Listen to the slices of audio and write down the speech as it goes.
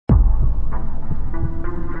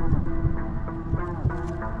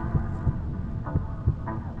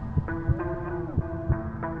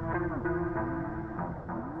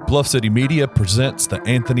Bluff City Media presents The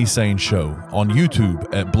Anthony Sain Show on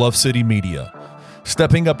YouTube at Bluff City Media.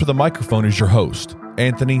 Stepping up to the microphone is your host,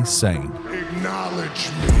 Anthony Sain. Acknowledge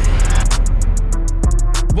me.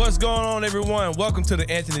 What's going on, everyone? Welcome to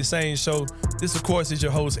The Anthony Sain Show. This, of course, is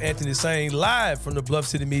your host, Anthony Sain, live from the Bluff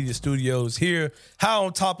City Media Studios here, high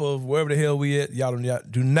on top of wherever the hell we at. Y'all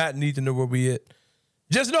do not need to know where we at.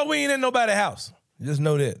 Just know we ain't in nobody's house. Just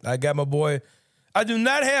know that. I got my boy. I do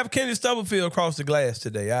not have Kenny Stubblefield across the glass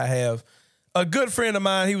today. I have a good friend of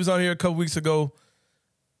mine. He was on here a couple weeks ago.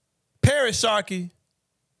 Paris Sharkey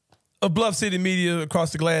of Bluff City Media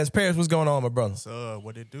across the glass. Paris, what's going on, my brother?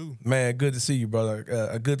 What it do? Man, good to see you,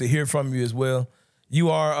 brother. Good to hear from you as well. You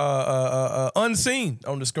are unseen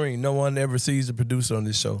on the screen. No one ever sees the producer on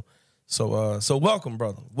this show. So welcome,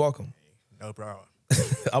 brother. Welcome. No problem.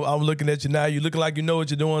 I'm looking at you now. You looking like you know what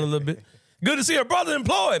you're doing a little bit. Good to see a brother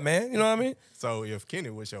employed, man. You know what I mean? So if Kenny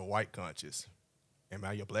was your white conscious, am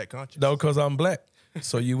I your black conscious? No, because I'm black.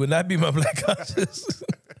 So you would not be my black conscious.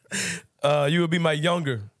 You would be my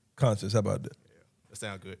younger conscious. How about that? Yeah, that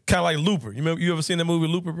sounds good. Kind of like Looper. You ever seen that movie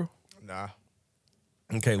Looper, bro? Nah.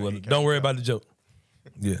 Okay, well, don't worry about the joke.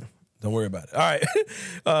 Yeah, don't worry about it. All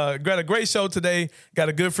right. Got a great show today. Got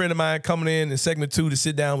a good friend of mine coming in segment 2 to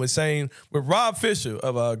sit down with Sain, with Rob Fisher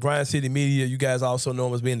of Grind City Media. You guys also know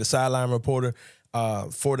him as being the sideline reporter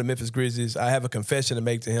for the Memphis Grizzlies. I have a confession to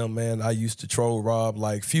make to him, man. I used to troll Rob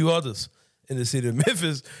like few others in the city of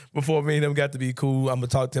Memphis before me and him got to be cool. I'm going to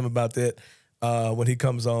talk to him about that when he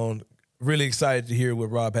comes on. Really excited to hear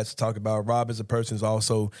what Rob has to talk about. Rob, as a person, is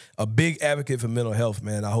also a big advocate for mental health,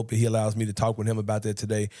 man. I hope that he allows me to talk with him about that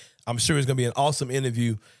today. I'm sure it's going to be an awesome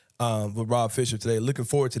interview with Rob Fisher today. Looking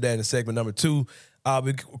forward to that in segment number 2.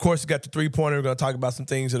 We, of course, got the three-pointer. We're going to talk about some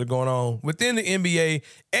things that are going on within the NBA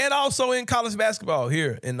and also in college basketball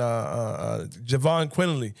here. And Jahvon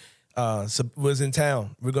Quinerly was in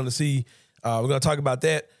town. We're going to see. We're going to talk about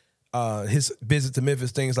that, his visit to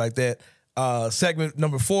Memphis, things like that. Segment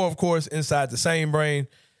number 4, of course, inside the Sain Brain.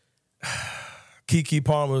 Keke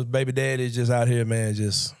Palmer's baby daddy is just out here, man.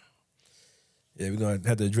 We're gonna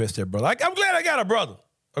have to address that, brother. I'm glad I got a brother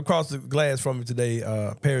across the glass from me today,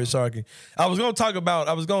 Paris Sharkey. I was gonna talk about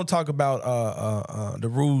the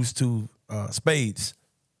rules to Spades.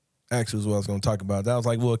 Actually, was what I was gonna talk about. I was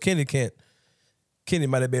like, well, Kenny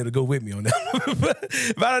might have been able to go with me on that. but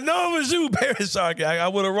if I know it was you, Paris Sharkey, I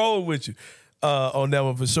would have rolled with you. On that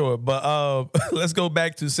one for sure. But let's go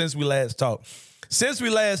back to since we last talked. Since we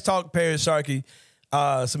last talked, Paris Sharkey,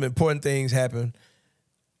 some important things happened.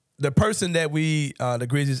 The person that the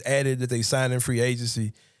Grizzlies added that they signed in free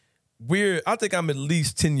agency, I think I'm at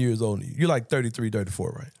least 10 years older than you. You're like 33,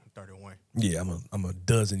 34, right? 31. Yeah, I'm a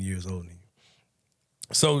dozen years older than you.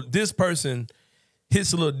 So this person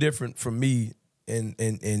hits a little different from me and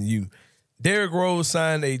you. Derrick Rose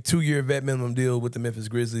signed a 2-year vet minimum deal with the Memphis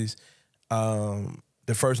Grizzlies.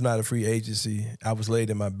 The first night of free agency, I was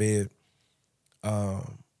laid in my bed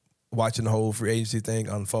watching the whole free agency thing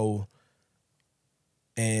unfold.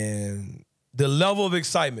 And the level of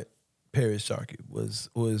excitement, Paris Sharkey, was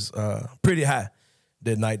pretty high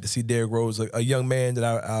that night to see Derrick Rose, a young man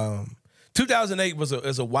that 2008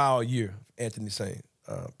 was a wild year, Anthony Sain,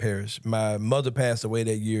 Paris. My mother passed away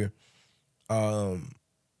that year.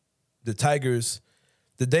 The Tigers,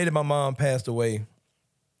 the day that my mom passed away,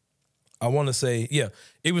 I want to say,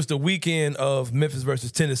 it was the weekend of Memphis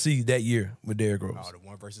versus Tennessee that year with Derrick Rose. Oh, the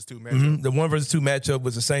 1 versus 2 matchup? Mm-hmm. The 1 versus 2 matchup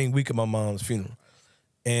was the same week of my mom's funeral.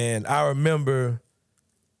 And I remember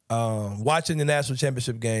watching the national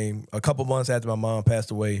championship game a couple months after my mom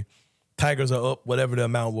passed away. Tigers are up whatever the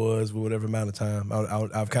amount was, whatever amount of time.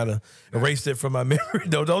 I've kind of erased it from my memory.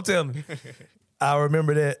 Don't tell me. I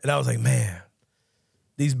remember that, and I was like, man,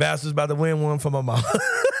 these bastards about to win one for my mom.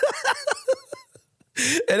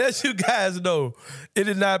 And as you guys know, it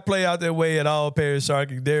did not play out that way at all, Paris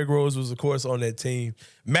Sharkey. Derrick Rose was, of course, on that team.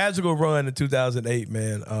 Magical run in 2008,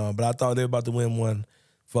 man. But I thought they were about to win one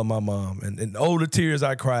for my mom. And all the tears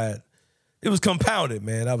I cried, it was compounded,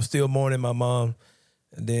 man. I was still mourning my mom.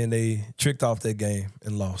 And then they tricked off that game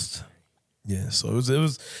and lost. Yeah, so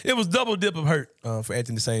it was double dip of hurt for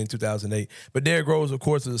Anthony Sain in 2008. But Derrick Rose, of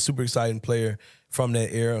course, is a super exciting player from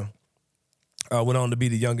that era. Went on to be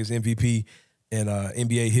the youngest MVP in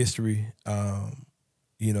NBA history. One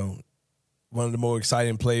of the more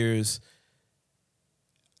exciting players.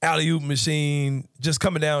 Alley-oop machine, just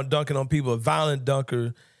coming down, dunking on people, a violent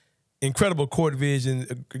dunker, incredible court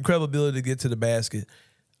vision, incredible ability to get to the basket.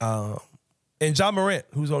 And Ja Morant,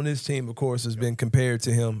 who's on this team, of course, has been compared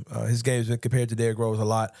to him. His game has been compared to Derrick Rose a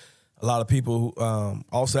lot. a lot of people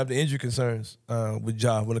also have the injury concerns with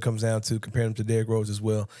Ja when it comes down to comparing him to Derrick Rose as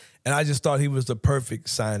well. And I just thought he was the perfect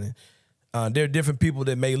signing. There are different people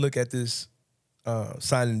that may look at this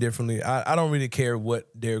signing differently. I don't really care what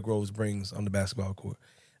Derrick Rose brings on the basketball court.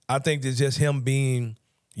 I think that just him being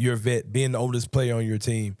your vet, being the oldest player on your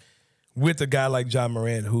team, with a guy like Ja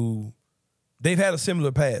Morant, who they've had a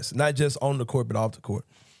similar past, not just on the court but off the court.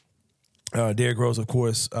 Derrick Rose, of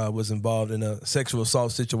course, was involved in a sexual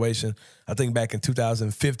assault situation, I think back in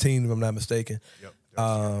 2015, if I'm not mistaken. Yep.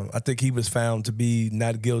 I think he was found to be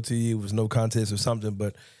not guilty. It was no contest or something,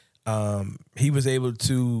 but he was able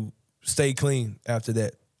to stay clean after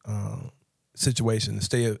that situation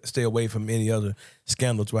and stay away from any other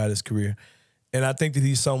scandal throughout his career. And I think that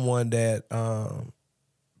he's someone that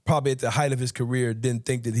probably at the height of his career didn't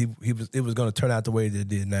think that it was going to turn out the way that it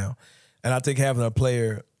did now. And I think having a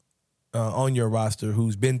player on your roster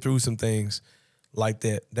who's been through some things like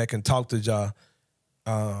that can talk to Ja,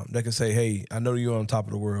 that can say, hey, I know you're on top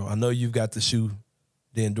of the world. I know you've got the shoe,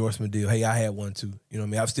 the endorsement deal. Hey, I had one too. You know what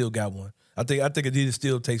I mean? I've still got one. I think Adidas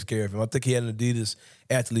still takes care of him. I think he had an Adidas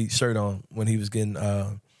athlete shirt on when he was getting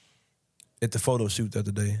at the photo shoot the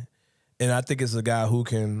other day. And I think it's a guy who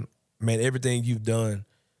can, man, everything you've done,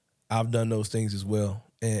 I've done those things as well.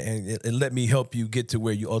 And let me help you get to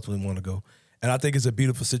where you ultimately want to go. And I think it's a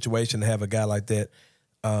beautiful situation to have a guy like that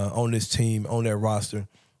on this team, on their roster.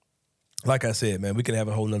 Like I said, man, we can have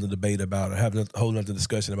a whole nother debate about it, have a whole nother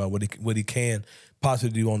discussion about what he can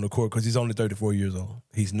possibly do on the court, because he's only 34 years old.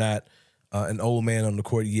 He's not an old man on the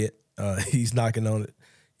court yet. He's knocking on it.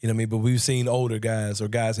 You know what I mean? But we've seen older guys or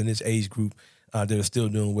guys in this age group that are still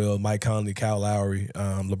doing well. Mike Conley, Kyle Lowry,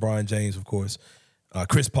 LeBron James, of course.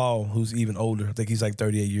 Chris Paul, who's even older. I think he's like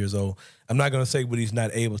 38 years old. I'm not going to say what he's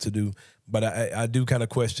not able to do, but I do kind of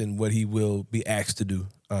question what he will be asked to do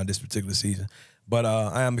this particular season. But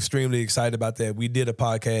I am extremely excited about that. We did a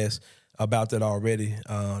podcast about that already.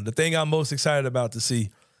 The thing I'm most excited about to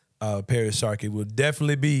see, Paris Sharkey, will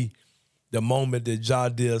definitely be the moment that Ja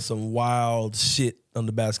does some wild shit on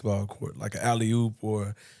the basketball court, like an alley-oop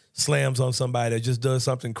or slams on somebody that just does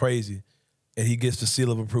something crazy, and he gets the seal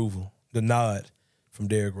of approval, the nod from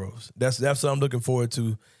Derrick Rose. That's what I'm looking forward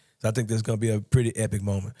to. I think there's going to be a pretty epic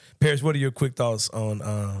moment. Paris, what are your quick thoughts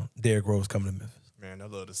on Derrick Rose coming to Memphis? Man, I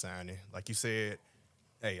love the signing. Like you said,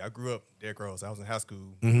 hey, I grew up Derrick Rose. I was in high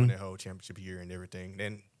school during that whole championship year and everything.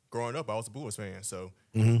 Then growing up, I was a Bulls fan, so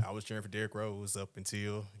I was cheering for Derrick Rose up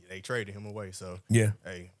until they traded him away. So, yeah,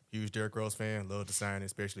 hey, huge Derrick Rose fan. Love the signing,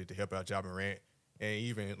 especially to help out Ja Morant. And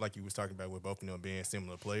even like you was talking about with both of them being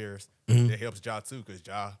similar players, that helps Ja too, because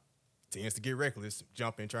Ja tends to get reckless,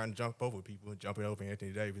 trying to jump over people, jumping over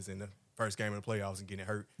Anthony Davis in the first game of the playoffs and getting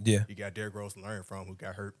hurt. Yeah. You got Derrick Rose to learn from, who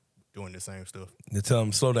got hurt doing the same stuff. They tell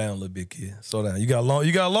him, slow down a little bit, kid. Slow down. You got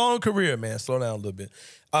a long career, man. Slow down a little bit.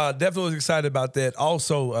 Definitely was excited about that.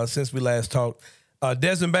 Also, since we last talked,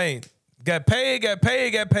 Desmond Bane got paid.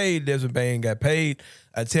 Desmond Bane got paid.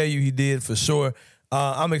 I tell you, he did for sure.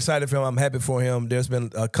 I'm excited for him. I'm happy for him. There's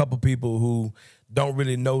been a couple people who don't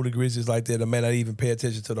really know the Grizzlies like that, or may not even pay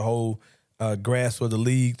attention to the whole grasp of the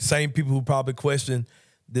league. Same people who probably question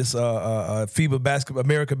this FIBA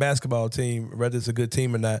America basketball team, whether it's a good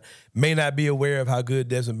team or not, may not be aware of how good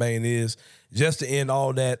Desmond Bane is. Just to end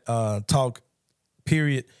all that talk,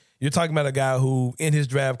 period, you're talking about a guy who, in his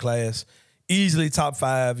draft class, easily top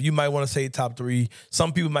 5. You might want to say top 3.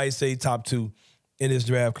 Some people might say top 2 in his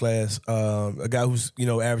draft class. A guy who's,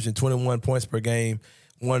 averaging 21 points per game,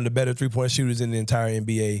 one of the better three-point shooters in the entire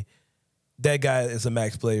NBA. That guy is a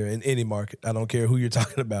max player in any market. I don't care who you're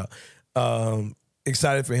talking about.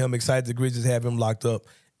 Excited for him. Excited the Grizzlies have him locked up.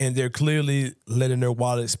 And they're clearly letting their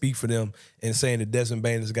wallet speak for them and saying that Desmond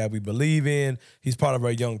Bane is a guy we believe in. He's part of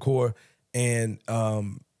our young core. And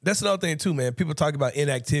that's another thing, too, man. People talk about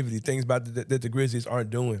inactivity, things that the Grizzlies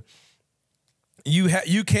aren't doing.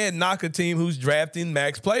 You can't knock a team who's drafting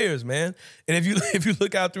max players, man. And if you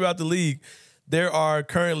look out throughout the league, there are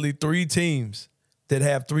currently 3 teams that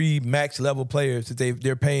have 3 max level players that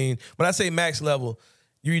they're paying. When I say max level,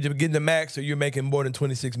 you're either getting the max or you're making more than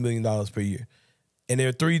 $26 million per year. And there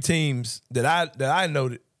are 3 teams that I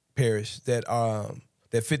noted, Parrish, that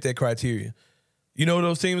fit that criteria. You know what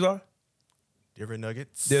those teams are? Denver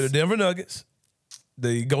Nuggets. They're the Denver Nuggets,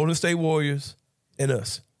 the Golden State Warriors, and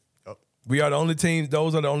us. Oh. We are the only teams.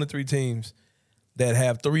 Those are the only 3 teams that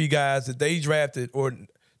have 3 guys that they drafted, or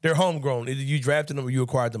they're homegrown. Either you drafted them or you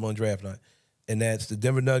acquired them on draft night. And that's the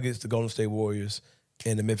Denver Nuggets, the Golden State Warriors,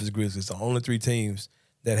 and the Memphis Grizzlies. The only 3 teams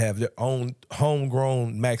that have their own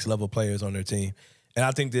homegrown max-level players on their team. And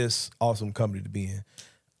I think this awesome company to be in.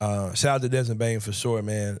 Shout out to Desmond Bane for sure,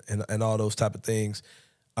 man, and all those type of things.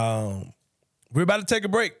 We're about to take a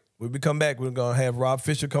break. When we come back, we're going to have Rob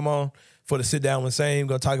Fisher come on for the Sit Down with Sain. We're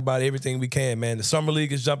going to talk about everything we can, man. The Summer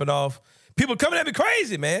League is jumping off. People coming at me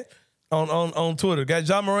crazy, man, on Twitter. Got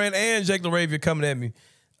John Moran and Jake LaRavia coming at me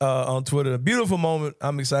on Twitter. A beautiful moment.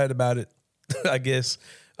 I'm excited about it, I guess.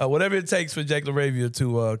 Whatever it takes for Jake LaRavia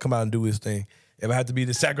to come out and do his thing. If I have to be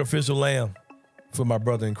the sacrificial lamb for my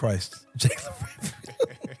brother in Christ. Jake LaRavia.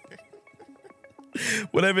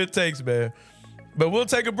 Whatever it takes, man. But we'll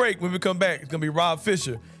take a break. When we come back, it's going to be Rob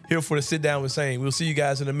Fisher here for the Sit Down with Sain. We'll see you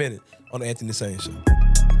guys in a minute on the Anthony Sain Show.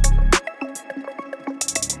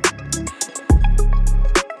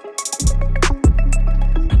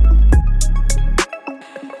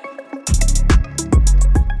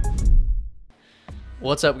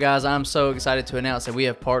 What's up, guys? I'm so excited to announce that we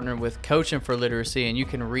have partnered with Coaching for Literacy, and you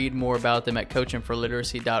can read more about them at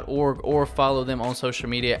coachingforliteracy.org or follow them on social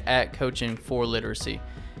media at Coaching for Literacy.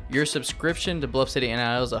 Your subscription to Bluff City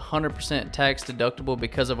NIL is 100% tax deductible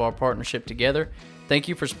because of our partnership together. Thank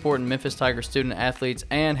you for supporting Memphis Tiger student athletes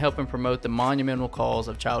and helping promote the monumental cause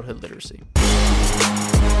of childhood literacy.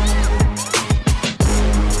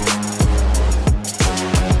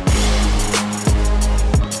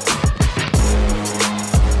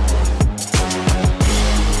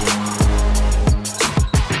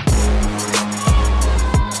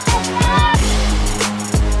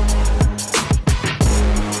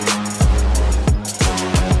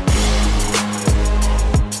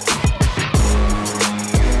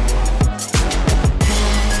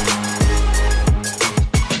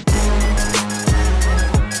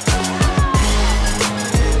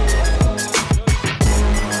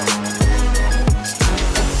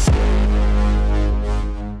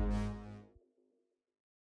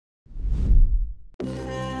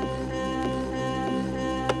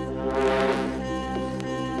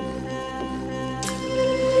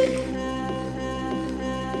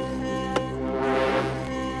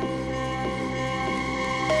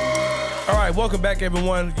 Welcome back,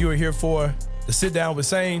 everyone. You are here for the Sit Down with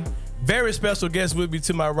Sain. Very special guest with me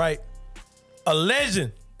to my right, a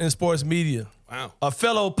legend in sports media. Wow. A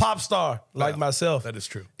fellow pop star like myself. That is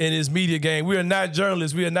true. In his media game. We are not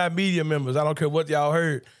journalists. We are not media members. I don't care what y'all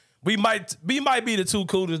heard. We might be the two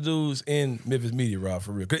coolest dudes in Memphis media, Rob,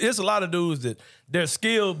 for real. Because it's a lot of dudes that they're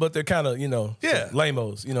skilled, but they're kind of,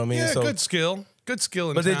 lame-os. You know what I mean? Yeah, good skill. Good skill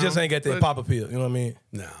in But town, they just ain't got that pop appeal. You know what I mean?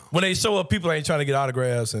 No. When they show up, people ain't trying to get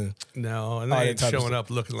autographs and and they ain't showing up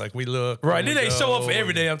looking like we look. Right. Then they show up for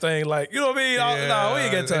every damn thing. Like, you know what I mean? Yeah, no, we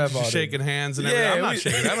ain't got time for all that. Shaking hands and everything. I'm not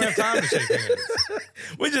shaking. I don't have time to shake hands.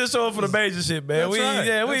 We just show up for the major shit, man. That's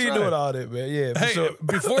right. We ain't doing all that, man. Yeah. Hey, sure.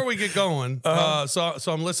 before we get going, so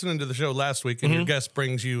I'm listening to the show last week, and your guest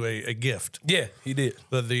brings you a gift. Yeah, he did.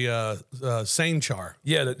 The Sain Char.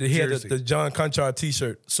 Yeah, he had the John Conchar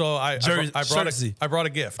T-shirt. So I brought a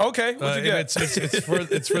gift. Okay, what you got?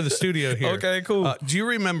 It's for the studio here. Okay, cool. Do you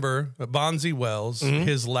remember Bonzi Wells,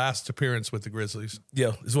 his last appearance with the Grizzlies?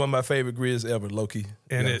 Yeah, it's one of my favorite Grizz ever, low-key.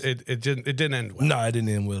 And it didn't end well. No, it didn't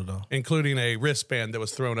end well at all. Including a wristband that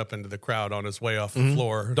was thrown up into the crowd on his way off the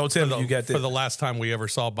floor. Don't tell me you got that. For the last time we ever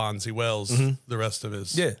saw Bonzi Wells, the rest of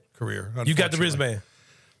his career. You got the wristband.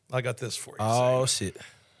 I got this for you. Oh, shit.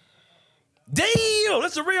 Damn,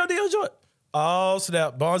 that's a real deal joint. Oh,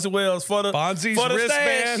 snap. Bonzi Wells for the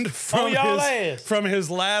wristband from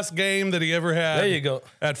his last game that he ever had. There you go.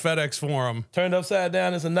 At FedEx Forum. Turned upside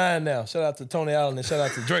down. It's a 9 now. Shout out to Tony Allen and shout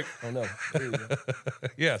out to Drake. Oh, no. There you go.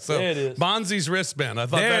 Yeah, so there it is. Bonzi's wristband. I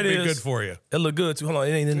thought that'd be good for you. It look good, too. Hold on.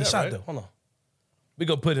 It ain't in the shot, though. Hold on. We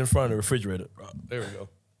going to put it in front of the refrigerator. There we go.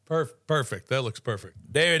 Perfect. That looks perfect.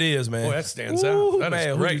 There it is, man. Boy, that stands out. That man,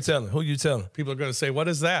 is great. Who you telling? People are going to say, what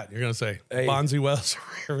is that? You're going to say, Bonzi Wells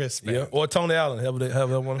wristband. Yeah. Or Tony Allen, however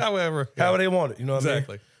they want it. You know what I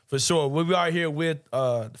mean? For sure. We are here with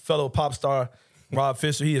fellow pop star Rob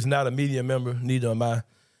Fisher. He is not a media member. Neither am I.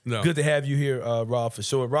 No. Good to have you here, Rob, for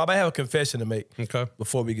sure. Rob, I have a confession to make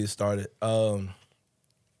before we get started.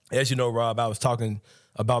 As you know, Rob, I was talking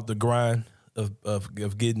about the grind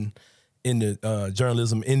of getting in the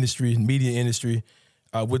journalism industry, media industry,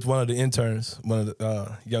 with one of the interns, one of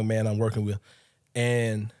the young man I'm working with.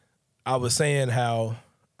 And I was saying how,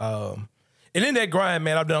 and in that grind,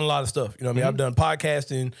 man, I've done a lot of stuff. You know what I mean? I've done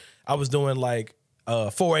podcasting. I was doing like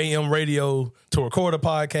 4 a.m. radio to record a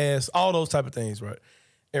podcast, all those type of things, right?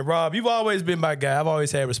 And Rob, you've always been my guy. I've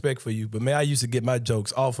always had respect for you. But, man, I used to get my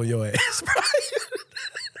jokes off of your ass,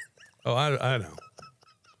 Oh, I know.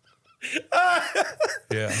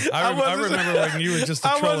 Yeah, I remember when you were just a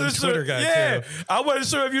trolling Twitter guy. Yeah, too. I wasn't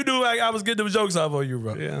sure if you knew I was getting them jokes off on you,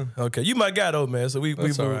 bro. Yeah. Okay, you my guy though, man. So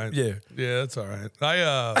That's all right. Yeah, that's all right.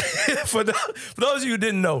 I for those of you who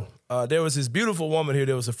didn't know, there was this beautiful woman here.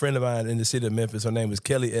 There was a friend of mine in the city of Memphis. Her name was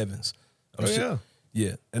Kelly Evans.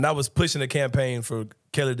 Yeah, and I was pushing the campaign for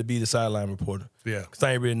Kelly to be the sideline reporter. Yeah, because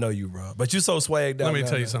I ain't really know you, bro. But you so swagged out. Let me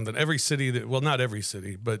tell you something. Every city not every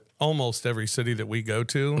city, but almost every city that we go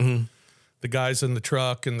to. Mm-hmm. The guys in the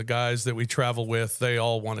truck and the guys that we travel with, they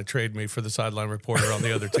all want to trade me for the sideline reporter on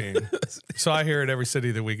the other team. So I hear it every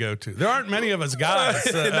city that we go to. There aren't many of us guys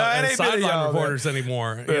sideline reporters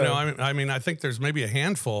anymore. Yeah. You know, I mean, I think there's maybe a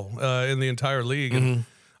handful in the entire league. Mm-hmm. And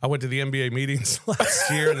I went to the NBA meetings last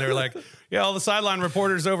year, and they were like, "Yeah, all the sideline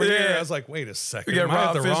reporters over here." I was like, "Wait a second, am I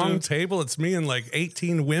at the wrong table? It's me and like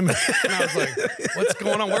 18 women." And I was like, "What's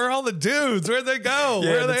going on? Where are all the dudes? Where'd they go?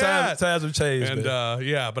 Where are they at?" Times have changed. And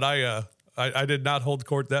but I did not hold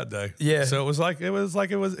court that day. Yeah. So it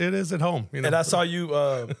is at home. You know? And I saw you,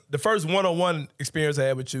 the first one-on-one experience I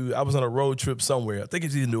had with you, I was on a road trip somewhere. I think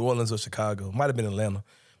it's either New Orleans or Chicago. Might have been Atlanta.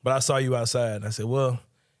 But I saw you outside and I said, well,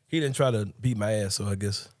 he didn't try to beat my ass, so I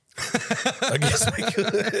guess we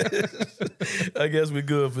good. I guess we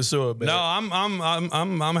good for sure, man. No,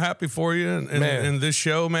 I'm happy for you in this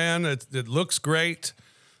show, man. It looks great.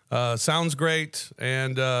 Sounds great,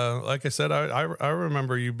 and like I said, I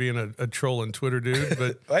remember you being a trolling Twitter dude,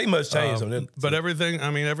 but I ain't much changed on it. But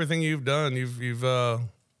everything you've done, you've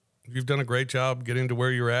done a great job getting to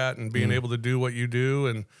where you're at and being able to do what you do,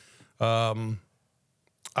 and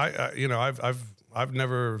I've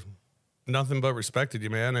never nothing but respected you,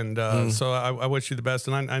 man, and so I wish you the best,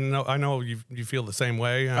 and I know you feel the same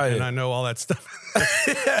way, and I know all that stuff.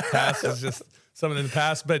 Past is just. Something in the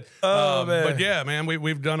past, but yeah, man,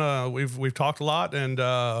 we've talked a lot, and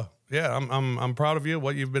I'm proud of you,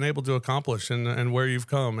 what you've been able to accomplish, and where you've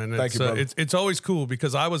come, and it's always cool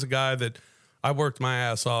because I was a guy that I worked my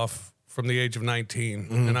ass off from the age of 19,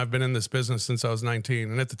 and I've been in this business since I was 19,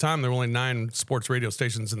 and at the time there were only 9 sports radio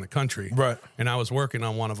stations in the country, right? And I was working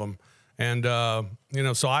on one of them, and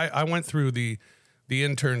so I went through the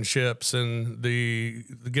internships and the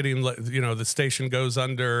getting, the station goes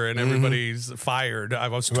under and everybody's fired. I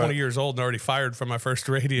was 20 years old and already fired from my first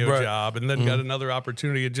radio job, and then got another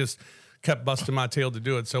opportunity. It just kept busting my tail to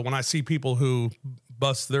do it. So when I see people who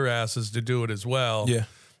bust their asses to do it as well,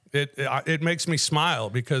 it makes me smile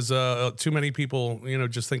because too many people,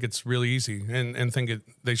 just think it's really easy and think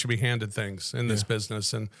they should be handed things in this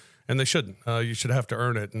business, and they shouldn't. You should have to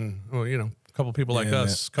earn it, and a couple people like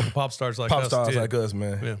us, a couple pop stars like us,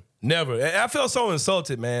 man. Yeah. Never. I felt so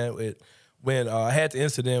insulted, man, when I had the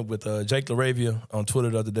incident with Jake LaRavia on Twitter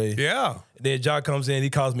the other day. Yeah. And then John comes in, he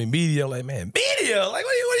calls me media. I'm like, man, media? Like,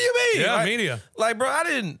 what do you mean? Yeah, like, media. Like, bro, I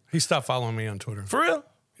didn't. He stopped following me on Twitter. For real?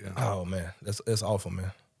 Yeah. Oh, man. That's awful,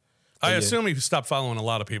 man. I assume he stopped following a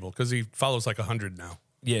lot of people because he follows like 100 now.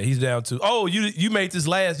 Yeah, he's down to. Oh, you didn't make this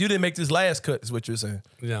last cut, is what you're saying.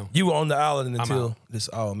 Yeah. You were on the island until this.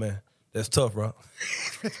 Oh, man. That's tough, bro.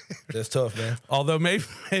 That's tough, man. Although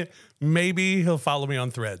maybe he'll follow me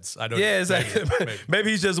on Threads. I don't know. Yeah, exactly. Maybe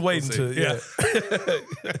he's just waiting to. Yeah.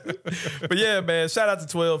 But yeah, man, shout out to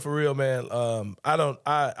 12 for real, man.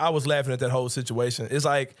 I was laughing at that whole situation. It's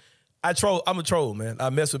like I'm a troll, man. I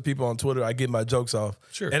mess with people on Twitter. I get my jokes off.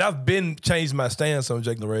 Sure. And I've changed my stance on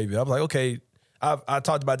Jake LaRavia. I was like, okay, I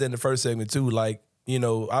talked about that in the first segment too. Like,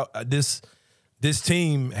 this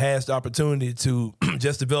team has the opportunity to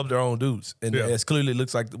just develop their own dudes. And it clearly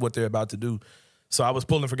looks like what they're about to do. So I was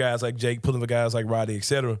pulling for guys like Jake, pulling for guys like Roddy, et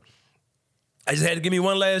cetera. I just had to give me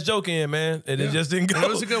one last joke in, man. And it just didn't go. And it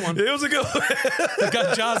was a good one. It was a good one. It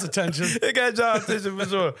got John's attention. It got John's attention for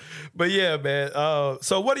sure. But yeah, man.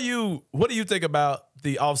 So what do you think about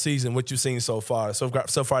the offseason, what you've seen so far?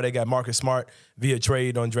 So far they got Marcus Smart via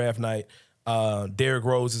trade on draft night. Derrick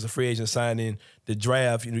Rose is a free agent signing. The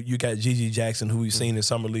draft, you got Gigi Jackson, who we've seen in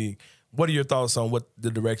Summer League. What are your thoughts on what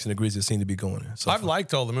the direction the Grizzlies seem to be going in? I've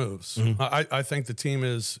liked all the moves. I think the team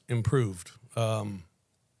is improved.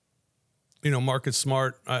 Marcus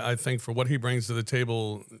Smart, I think for what he brings to the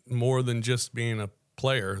table, more than just being a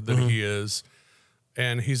player that he is,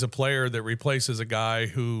 and he's a player that replaces a guy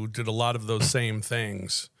who did a lot of those same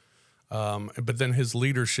things. But then his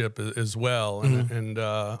leadership as well, and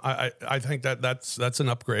I think that's an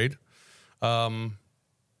upgrade. Tie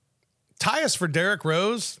us for Derrick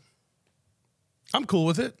Rose. I'm cool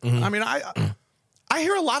with it. I mean, I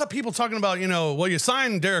hear a lot of people talking about, you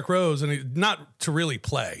signed Derrick Rose and not to really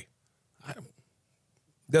play.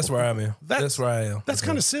 That's where I'm in. That's where I am. That's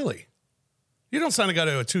kind of silly. You don't sign a guy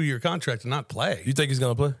to a 2-year contract and not play. You think he's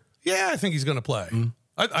going to play? Yeah, I think he's going to play.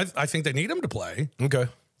 I think they need him to play. Okay.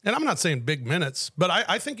 And I'm not saying big minutes, but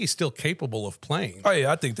I think he's still capable of playing. Oh,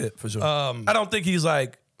 yeah, I think that for sure. I don't think he's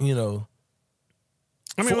like, you know.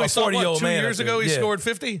 I mean, we saw 2 years ago he scored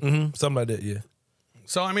 50? Something like that, yeah.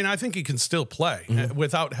 So, I mean, I think he can still play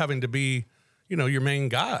without having to be, you know, your main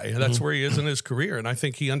guy. That's where he is in his career. And I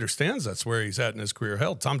think he understands that's where he's at in his career.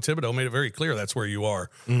 Hell, Tom Thibodeau made it very clear that's where you are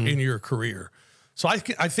in your career. So I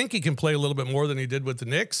think he can play a little bit more than he did with the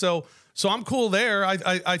Knicks. So I'm cool there.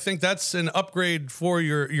 I think that's an upgrade for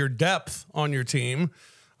your depth on your team.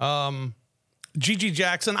 Gigi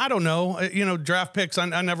Jackson, I don't know. You know, draft picks,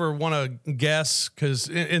 I never want to guess because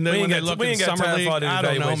when they look in Summer League, I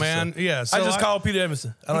don't know, man. Yeah, so I just called Peter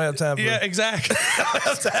Emerson. I don't have time for Yeah, exactly. I don't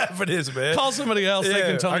have time for this, man. Call somebody else. They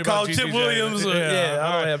can tell me about Gigi Chip Williams. Jackson.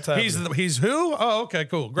 I don't have time. He's who? Oh, okay,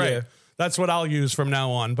 cool. Great. Yeah. That's what I'll use from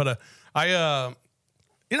now on. But I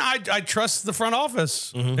trust the front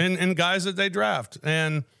office and guys that they draft.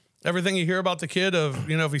 And everything you hear about the kid of,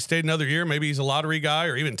 you know, if he stayed another year, maybe he's a lottery guy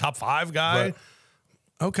or even top 5 guy. Right.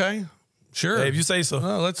 Okay, sure. Hey, if you say so.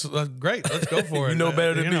 Well, let's great. Let's go for it. You know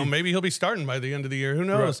better than me. Maybe he'll be starting by the end of the year. Who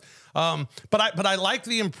knows? Right. But I like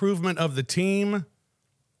the improvement of the team.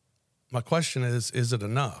 My question is it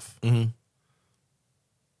enough? You're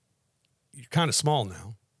kind of small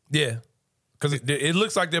now. Yeah, because it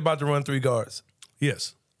looks like they're about to run 3 guards.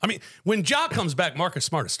 Yes. I mean, when Ja comes back, Marcus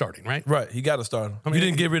Smart is starting, right? Right. He got to start him. I mean, you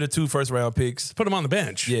didn't get rid of 2 first-round picks. Put him on the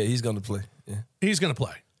bench. Yeah, he's going to play. Yeah. He's going to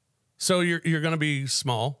play. So you're going to be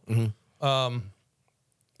small,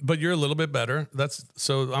 but you're a little bit better.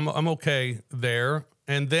 So I'm okay there.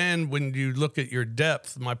 And then when you look at your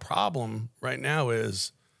depth, my problem right now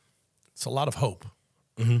is it's a lot of hope.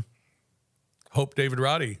 Hope David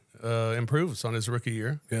Roddy improves on his rookie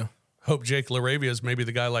year. Yeah. Hope Jake LaRavia is maybe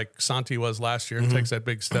the guy like Santi was last year and takes that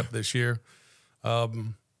big step this year.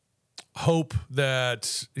 Hope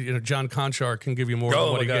that John Conchar can give you more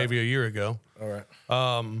than what he gave you a year ago. All right.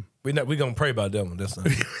 We're gonna pray about that one. That's not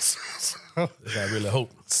really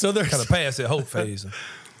hope. So there's kind of past that hope phase.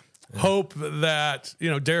 Hope that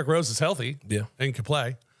Derrick Rose is healthy, and can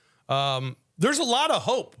play. There's a lot of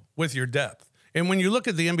hope with your depth. And when you look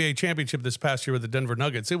at the NBA championship this past year with the Denver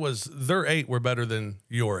Nuggets, it was their 8 were better than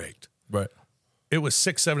your 8. Right. It was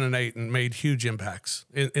 6, 7, and 8 and made huge impacts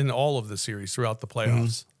in all of the series throughout the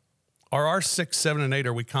playoffs. Are our 6, 7, and 8,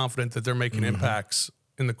 are we confident that they're making impacts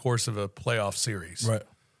in the course of a playoff series? Right.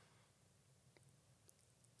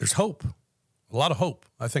 There's hope. A lot of hope,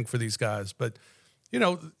 I think, for these guys. But,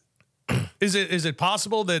 is it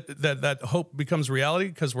possible that hope becomes reality?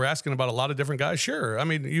 Because we're asking about a lot of different guys. Sure. I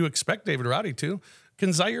mean, you expect David Roddy to.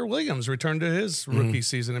 Can Zaire Williams return to his rookie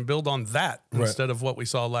season and build on that instead of what we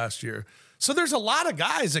saw last year? So there's a lot of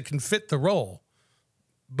guys that can fit the role.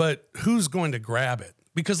 But who's going to grab it?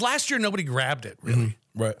 Because last year, nobody grabbed it, really.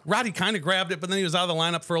 Right. Roddy kind of grabbed it, but then he was out of the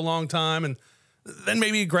lineup for a long time. And then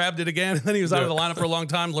maybe he grabbed it again, and then he was out of the lineup for a long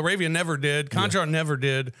time. LaRavia never did. Conchar never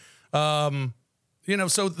did.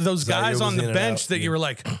 So those guys on the bench that you were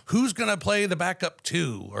like, who's going to play the backup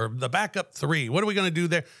 2 or the backup 3? What are we going to do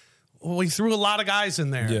there? Well, we threw a lot of guys in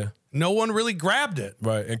there. Yeah. No one really grabbed it.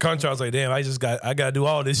 Right. And Conchar's like, damn, I got to do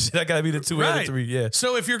all this shit. I got to be the 2 and the 3. Yeah.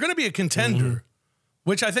 So if you're going to be a contender,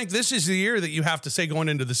 which I think this is the year that you have to say going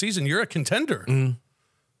into the season, you're a contender.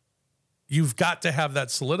 You've got to have that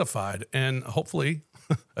solidified. And hopefully,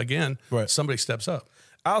 again, somebody steps up.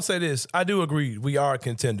 I'll say this. I do agree. We are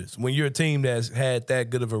contenders. When you're a team that's had that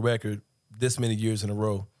good of a record this many years in a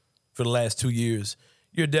row for the last 2 years,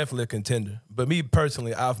 you're definitely a contender. But me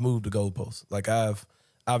personally, I've moved the goalposts. Like I've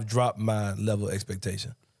dropped my level of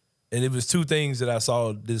expectation. And it was 2 things that I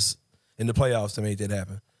saw this in the playoffs to make that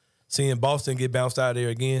happen. Seeing Boston get bounced out of there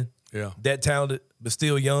again. Yeah. That talented, but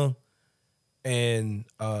still young. And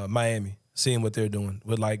Miami, seeing what they're doing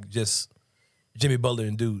with like just Jimmy Butler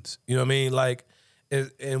and dudes. You know what I mean? Like,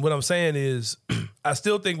 and what I'm saying is, I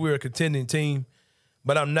still think we're a contending team,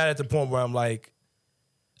 but I'm not at the point where I'm like,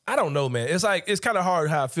 I don't know, man. It's like, it's kind of hard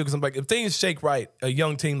how I feel because I'm like, if things shake right, a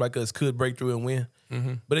young team like us could break through and win.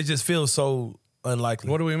 But it just feels so unlikely.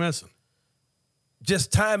 What are we missing?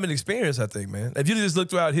 Just time and experience, I think, man. If you just look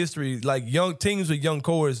throughout history, like young teams with young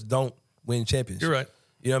cores don't win championships. You're right.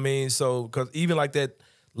 You know what I mean? So, because even like that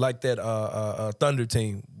Thunder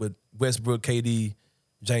team with Westbrook, KD,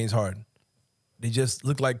 James Harden, they just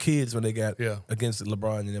looked like kids when they got against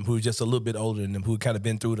LeBron and them, who were just a little bit older than them, who kind of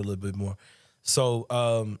been through it a little bit more. So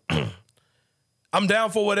I'm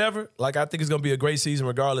down for whatever. Like, I think it's going to be a great season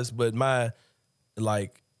regardless, but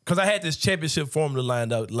because I had this championship formula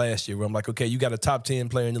lined up last year where I'm like, okay, you got a top 10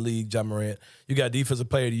 player in the league, Ja Morant. You got a Defensive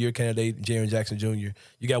Player of the Year candidate, Jaren Jackson Jr.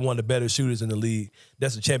 You got one of the better shooters in the league.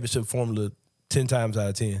 That's a championship formula 10 times out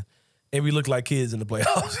of 10. And we look like kids in the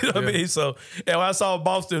playoffs. You know what I mean? So, and when I saw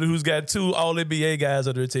Boston, who's got 2 All-NBA guys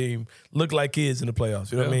on their team, look like kids in the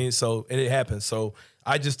playoffs. You know what I mean? So, and it happens. So,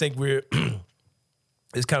 I just think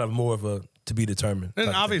it's kind of more of a to be determined. And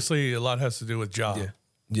obviously, a lot has to do with Ja.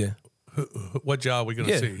 Yeah. What Ja are we going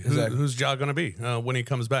to see? Exactly. Who's Ja going to be when he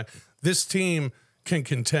comes back? This team can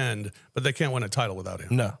contend, but they can't win a title without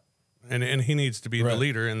him. No. And he needs to be the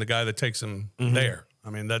leader and the guy that takes him there. I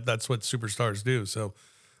mean, that's what superstars do. So,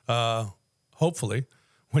 hopefully,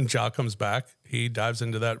 when Ja comes back, he dives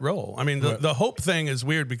into that role. I mean, the hope thing is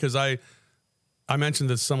weird because I mentioned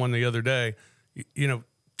this to someone the other day.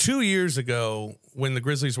 2 years ago, when the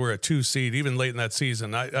Grizzlies were a 2 seed, even late in that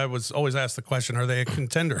season, I was always asked the question, are they a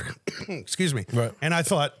contender? Excuse me. Right. And I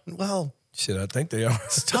thought, well, shit, I think they are.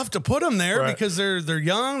 It's tough to put them there because they're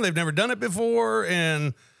young, they've never done it before,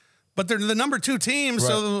 but they're the number 2 team,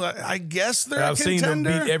 so I guess they're a contender. I've seen them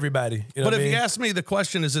beat everybody. You know but if you asked me the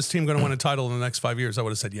question, is this team going to win a title in the next 5 years, I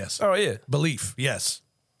would have said yes. Oh, yeah. Belief, yes,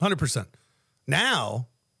 100%. Now,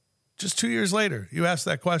 just 2 years later, you ask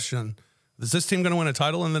that question, is this team going to win a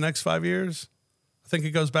title in the next 5 years? I think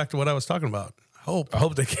it goes back to what I was talking about. I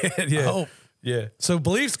hope they can. Yeah. I hope. Yeah. So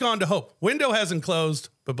belief's gone to hope. Window hasn't closed,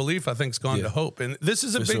 but belief, I think, is gone to hope. And this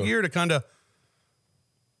is a big year to kind of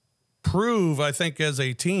prove, I think, as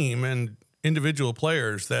a team and individual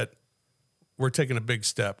players that we're taking a big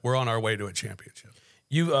step. We're on our way to a championship.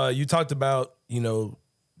 You talked about,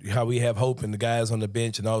 how we have hope and the guys on the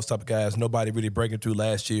bench and all those type of guys. Nobody really breaking through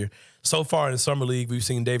last year. So far in the Summer League, we've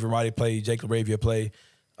seen David Roddy play, Jake LaRavia play.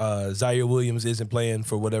 Zaire Williams isn't playing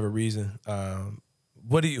for whatever reason.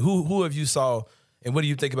 Who have you saw, and what do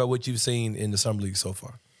you think about what you've seen in the Summer League so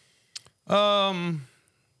far? I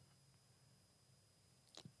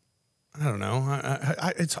don't know.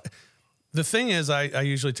 It's the thing is, I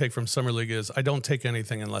usually take from Summer League is I don't take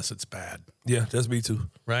anything unless it's bad. Yeah, that's me too.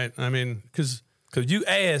 Right? I mean, because you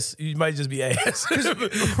ass, you might just be ass.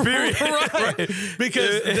 Period. Right.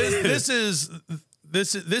 Because this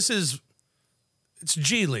is it's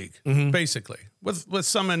G League basically with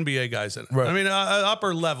some NBA guys in it. Right. I mean,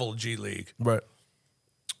 upper level G League. Right.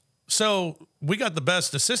 So we got the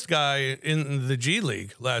best assist guy in the G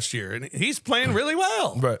League last year, and he's playing really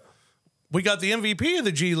well. Right. We got the MVP of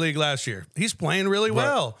the G League last year. He's playing really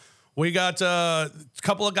well. We got a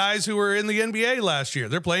couple of guys who were in the NBA last year.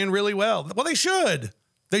 They're playing really well. Well, they should.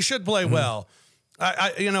 They should play well.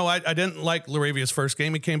 I didn't like LaRavia's first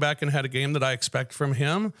game. He came back and had a game that I expect from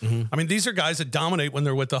him. I mean, these are guys that dominate when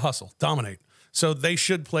they're with the hustle. Dominate. So they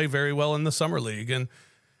should play very well in the Summer League, and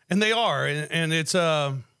they are. And it's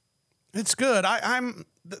good. I'm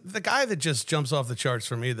the guy that just jumps off the charts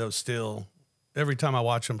for me, though, still, every time I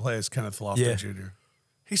watch him play is Kenneth Lofton Jr.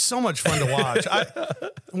 He's so much fun to watch.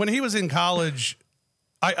 When he was in college,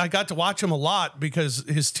 I got to watch him a lot because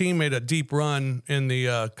his team made a deep run in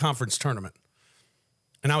the conference tournament.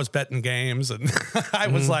 And I was betting games, and I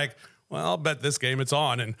was like, well, I'll bet this game it's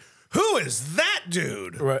on. And who is that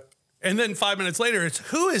dude? Right. And then 5 minutes later, it's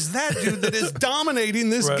who is that dude that is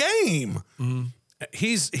dominating this game?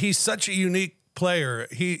 He's such a unique player.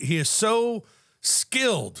 He is so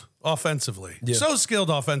skilled offensively. Yeah. So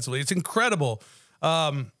skilled offensively. It's incredible.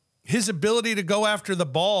 His ability to go after the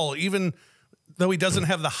ball, even though he doesn't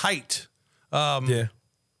have the height,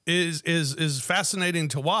 is fascinating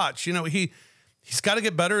to watch. He's got to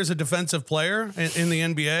get better as a defensive player in the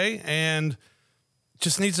NBA, and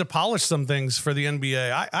just needs to polish some things for the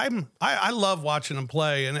NBA. I love watching him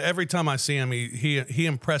play, and every time I see him, he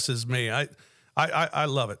impresses me. I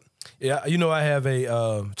love it. Yeah, I have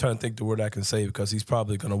trying to think the word I can say because he's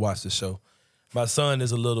probably going to watch the show. My son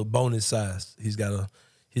is a little bonus sized. He's kind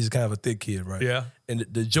of a thick kid, right? Yeah. And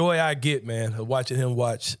the joy I get, man, of watching him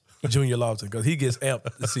watch Junior Lofton, because he gets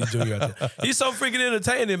amped to see Junior out there. He's so freaking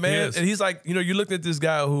entertaining, man. And he's like, you're looking at this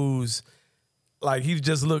guy who's like, he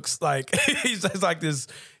just looks like he's just like this.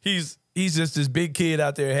 He's just this big kid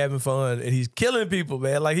out there having fun, and he's killing people,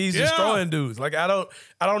 man. Like he's destroying dudes. Like I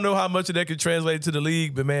don't know how much of that could translate to the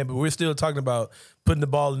league, but we're still talking about putting the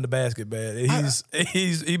ball in the basket, man. And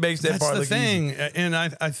he makes that part look easy. That's the thing, and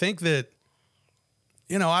I think that.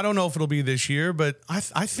 I don't know if it'll be this year, but I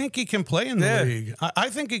think he can play in the league. I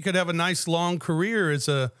think he could have a nice long career as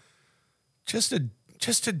just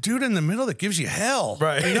a dude in the middle that gives you hell.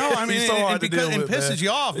 Right. I mean, He's so hard to deal with, pisses man. you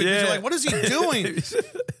off because you're like, what is he doing?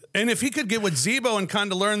 And if he could get with Zebo and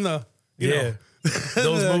kind of learn the,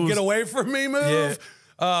 those moves. Get away from me move.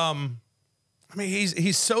 Yeah.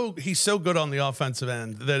 He's so good on the offensive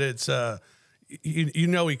end that it's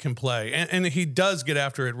he can play, and he does get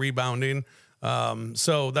after it rebounding.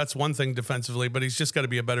 So that's one thing defensively, but he's just got to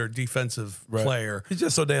be a better defensive player. He's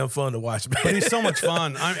just so damn fun to watch, man. But he's so much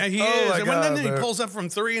fun. He is. And God, then he pulls up from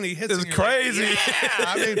 3 and he hits. It's crazy. Like,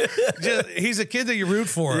 I mean, he's a kid that you root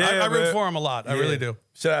for. I root for him a lot. I really do.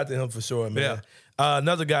 Shout out to him for sure, man. Yeah.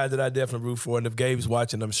 Another guy that I definitely root for, and if Gabe's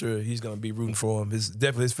watching, I'm sure he's going to be rooting for him. He's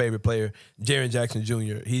definitely his favorite player, Jaren Jackson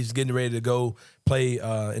Jr. He's getting ready to go play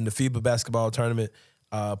in the FIBA basketball tournament.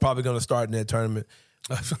 Probably going to start in that tournament.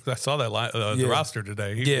 I saw that the roster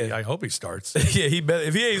today. I hope he starts. Yeah, he better.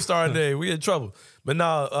 If he ain't starting there, we in trouble. But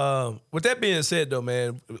now, with that being said, though,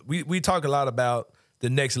 man, we talk a lot about the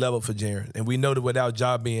next level for Jaren, and we know that without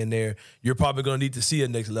Ja being there, you're probably going to need to see a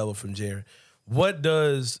next level from Jaren. What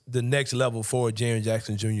does the next level for Jaren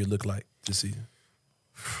Jackson Jr. look like this season?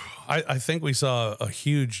 I think we saw a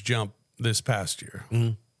huge jump this past year.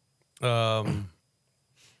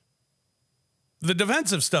 The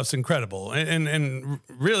defensive stuff's incredible. And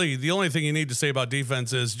really, the only thing you need to say about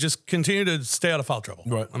defense is just continue to stay out of foul trouble.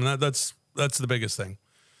 Right. I mean, that's the biggest thing.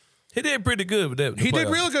 He did pretty good with that. He did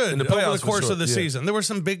real good in the over the course of the season. There were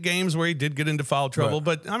some big games where he did get into foul trouble,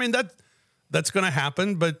 but I mean, that's going to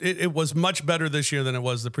happen, but it was much better this year than it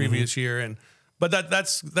was the previous year. But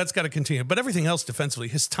that's got to continue. But everything else defensively,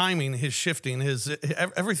 his timing, his shifting,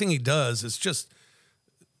 everything he does is just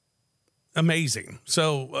amazing.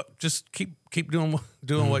 So just keep doing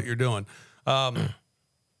what you're doing.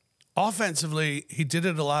 Offensively, he did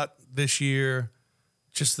it a lot this year.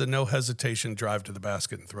 Just the no hesitation drive to the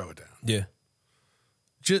basket and throw it down. Yeah.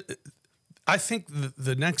 I think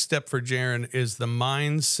the next step for Jaren is the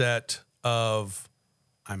mindset of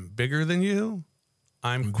I'm bigger than you,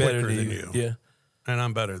 I'm quicker than you. Yeah. And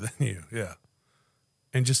I'm better than you. Yeah.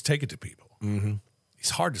 And just take it to people.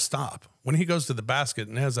 He's hard to stop. When he goes to the basket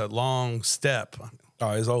and has that long step.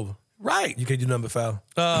 Oh, it's over. Right. You can't do nothing but foul.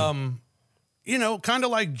 Kind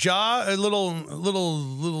of like Ja, a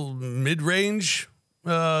little mid-range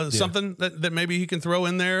something that maybe he can throw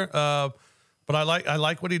in there. But I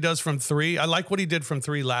like what he does from 3. I like what he did from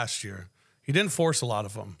 3 last year. He didn't force a lot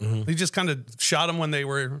of them. He just kind of shot them when they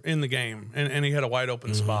were in the game, and he had a wide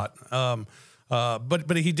open spot.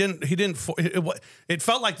 But he didn't. It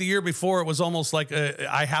felt like the year before it was almost like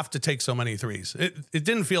I have to take so many threes. It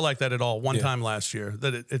didn't feel like that at all. One time last year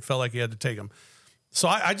that it felt like he had to take them. So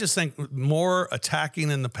I just think more attacking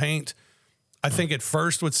in the paint. I think at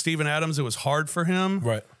first with Steven Adams it was hard for him.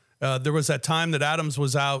 Right. There was that time that Adams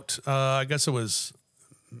was out. I guess it was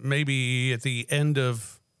maybe at the end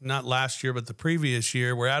of not last year but the previous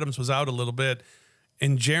year where Adams was out a little bit.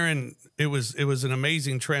 And Jaren, it was an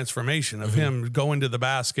amazing transformation of him going to the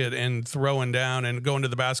basket and throwing down and going to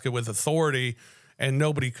the basket with authority, and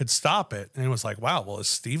nobody could stop it. And it was like, wow, well, is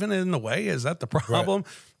Steven in the way? Is that the problem?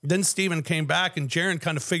 Right. Then Steven came back, and Jaren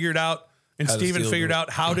kind of figured out, and Steven figured out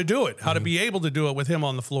how to do it, how to be able to do it with him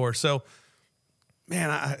on the floor. So, man,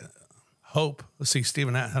 I hope to see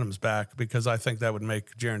Steven Adams back because I think that would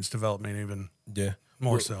make Jaren's development even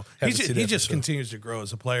more so. He just continues to grow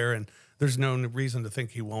as a player, and there's no reason to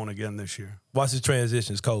think he won't again this year. Watch his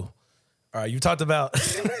transitions, Cole. All right, you talked about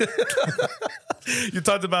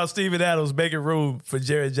Steven Adams making room for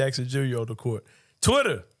Jaren Jackson Jr. on the court.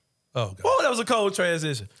 Twitter. Oh, God. That was a cold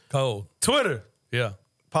transition. Cold. Twitter. Yeah.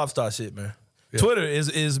 Pop star shit, man. Yeah. Twitter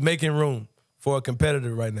is making room for a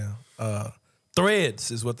competitor right now.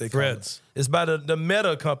 Threads is what they call it. It's by the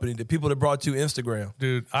Meta company, the people that brought you Instagram,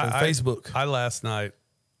 dude, and Facebook. I last night.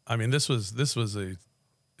 I mean, it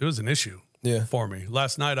was an issue for me.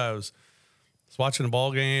 Last night I was watching a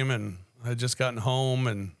ball game and I had just gotten home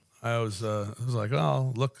and I was like,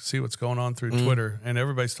 oh, see what's going on through Twitter. And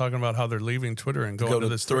everybody's talking about how they're leaving Twitter and going to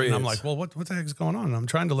this Threads. And I'm like, well, what the heck is going on? And I'm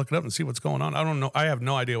trying to look it up and see what's going on. I don't know. I have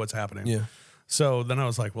no idea what's happening. Yeah. So then I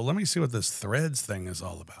was like, well, let me see what this Threads thing is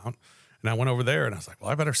all about. And I went over there and I was like,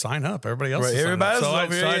 well, I better sign up. Everybody else is signing up. So I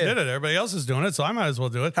did it. Everybody else is doing it, so I might as well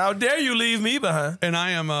do it. How dare you leave me behind? And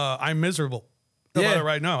I'm miserable. About it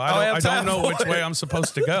right now. I don't know which way I'm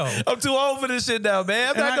supposed to go. I'm too old for this shit now, man.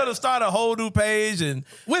 I'm not going to start a whole new page and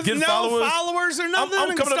with get no followers or nothing.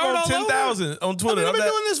 I'm coming up on 10,000 on Twitter. I've been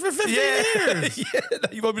doing this for 15 years.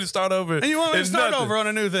 You want me to start over? And you want me to start over on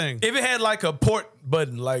a new thing? If it had like a port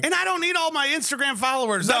button, like, and I don't need all my Instagram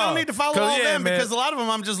followers. I don't need to follow all them because a lot of them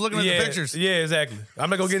I'm just looking at the pictures. Yeah, exactly. I'm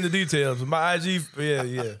not going to get into details. My IG,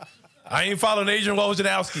 I ain't following Adrian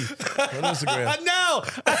Wojnarowski on Instagram. No.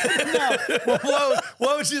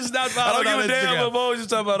 Woj is not following on Instagram. I don't give a damn what Woj is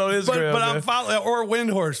talking about on Instagram. But I'm following, or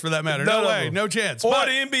Windhorse for that matter. No way, no chance. Or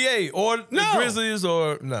the NBA, or the Grizzlies,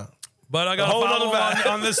 or no. But I got to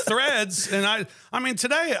follow on this Threads. And I mean,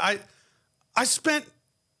 today I spent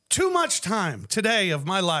too much time today of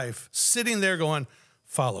my life sitting there going,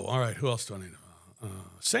 Follow. All right. Who else do I need?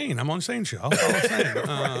 Sain. I'm on Sain Show. I'll follow Sain. All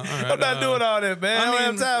right, I'm not doing all that, man. I don't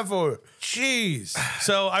have time for it. Jeez.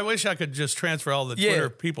 So I wish I could just transfer all the Twitter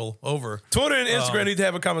people over. Twitter and Instagram need to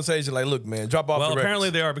have a conversation like, look, man, drop off the records. Well, apparently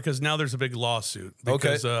they are, because now there's a big lawsuit.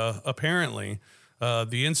 Because apparently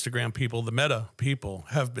the Instagram people, the Meta people,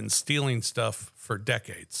 have been stealing stuff for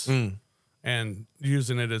decades and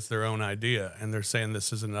using it as their own idea. And they're saying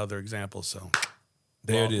this is another example. So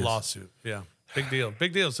there it is. Lawsuit. Yeah. Big deal.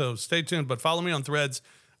 Big deal. So stay tuned. But follow me on Threads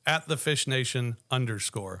at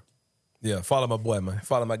 @thefishnation_. Yeah, follow my boy, man.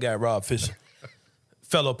 Follow my guy, Rob Fisher.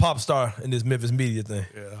 Fellow pop star in this Memphis media thing.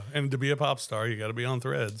 Yeah. And to be a pop star, you got to be on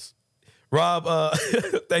Threads. Rob,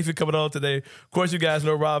 thanks for coming on today. Of course, you guys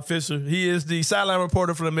know Rob Fisher. He is the sideline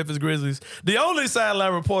reporter for the Memphis Grizzlies. The only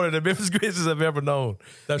sideline reporter the Memphis Grizzlies have ever known.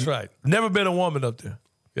 That's right. Never been a woman up there.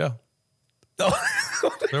 Yeah.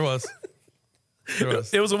 There was.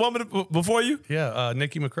 It was a woman before you? Yeah,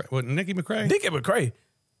 Nikki McCrae. What, Nikki McCrae? Nikki McCrae.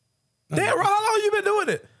 Damn, Rob, how long you been doing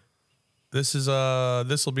it? This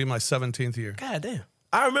will be my 17th year. God damn.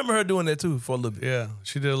 I remember her doing that too for a little bit. Yeah,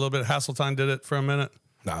 she did a little bit. Hasseltine did it for a minute.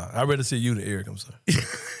 Nah, I'd rather see you than Eric, I'm sorry.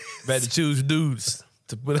 Had to choose dudes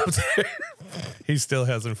to put up there. He still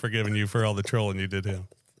hasn't forgiven you for all the trolling you did him.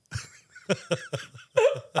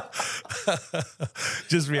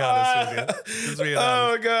 Just be honest with you. Just be honest.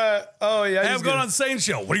 Oh, God. Oh, yeah. Hey, I'm going on Sain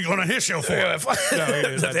Show. What are you going on his show for? No,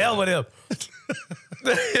 the hell with him.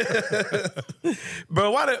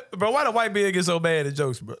 Bro, why the white man get so mad at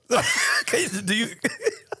jokes, bro? Do you...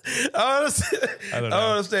 I don't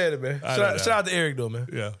understand it, man. Shout out to Eric though, man.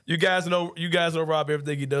 Yeah. You guys know Rob,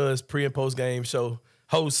 everything he does, pre and post game show,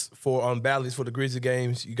 host for on Bally's for the Grizzly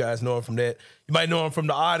games. You guys know him from that. You might know him from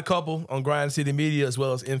The Odd Couple on Grind City Media, as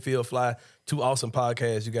well as Infield Fly. 2 awesome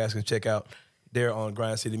podcasts you guys can check out there on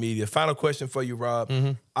Grind City Media. Final question for you, Rob.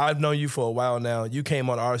 Mm-hmm. I've known you for a while now. You came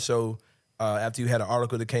on our show after you had an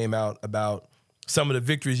article that came out about some of the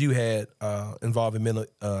victories you had involving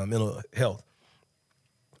mental health.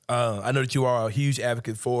 I know that you are a huge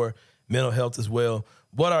advocate for mental health as well.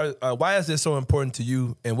 Why is this so important to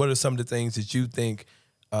you, and what are some of the things that you think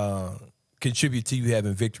contribute to you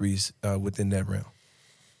having victories within that realm?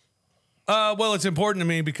 Well, it's important to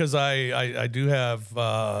me because I do have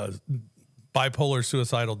bipolar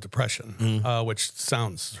suicidal depression, which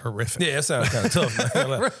sounds horrific. Yeah, it sounds kind of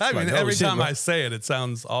tough. I mean, every time I say it, it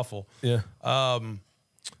sounds awful. Yeah.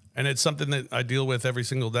 And it's something that I deal with every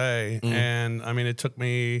single day. And I mean, it took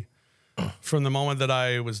me from the moment that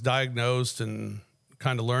I was diagnosed and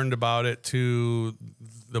kind of learned about it to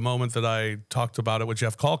the moment that I talked about it with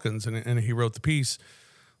Jeff Calkins and he wrote the piece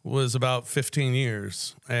was about 15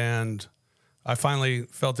 years. And I finally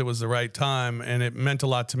felt it was the right time. And it meant a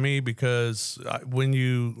lot to me because when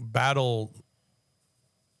you battle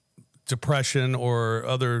depression or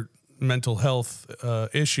other mental health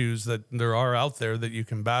issues that there are out there that you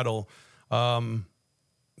can battle,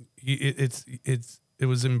 it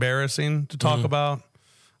was embarrassing to talk about.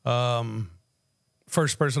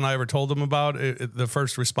 First person I ever told them about it, the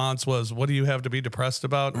first response was, "What do you have to be depressed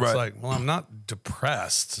about?" It's like, well, I'm not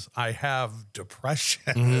depressed. I have depression.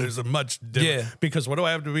 There's a much difference. Because what do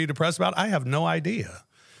I have to be depressed about? I have no idea.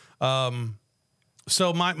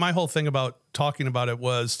 So my whole thing about talking about it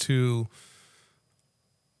was to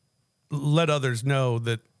let others know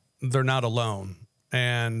that they're not alone.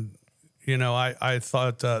 And, you know, I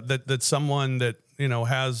thought that someone that, you know,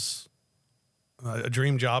 has a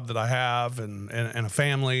dream job that I have and a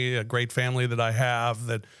family, a great family that I have,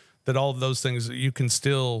 that all of those things, you can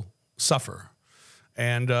still suffer.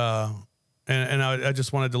 And I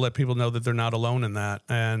just wanted to let people know that they're not alone in that.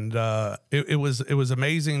 And it was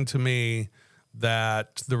amazing to me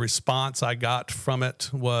that the response I got from it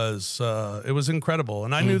was incredible.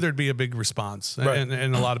 And I knew there'd be a big response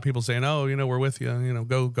and a lot of people saying, "Oh, you know, we're with you, you know,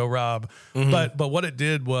 go Rob." But what it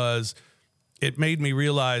did was it made me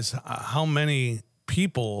realize how many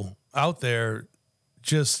people out there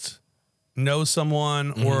just know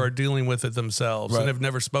someone or are dealing with it themselves and have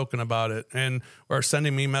never spoken about it and are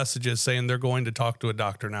sending me messages saying they're going to talk to a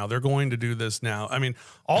doctor now. They're going to do this now. I mean,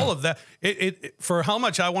 all of that, it for how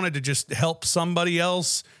much I wanted to just help somebody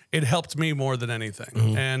else, it helped me more than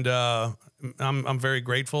anything. And I'm very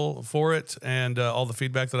grateful for it and all the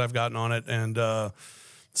feedback that I've gotten on it. And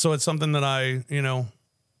so it's something that I, you know,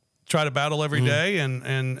 try to battle every day,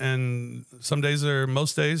 and some days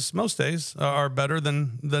most days are better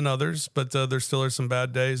than others, but there still are some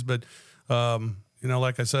bad days. But you know,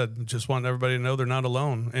 like I said, just want everybody to know they're not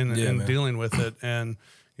alone in dealing with it, and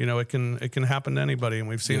you know, it can happen to anybody, and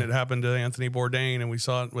we've seen it happen to Anthony Bourdain, and we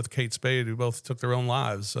saw it with Kate Spade, who both took their own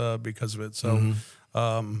lives because of it. So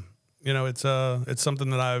it's something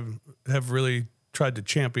that I have really tried to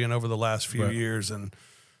champion over the last few years and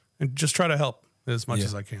just try to help as much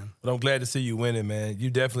as I can. But I'm glad to see you winning, man. You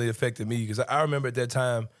definitely affected me because I remember at that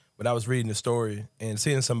time when I was reading the story and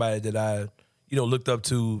seeing somebody that I, looked up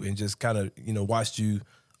to and just kind of, watched you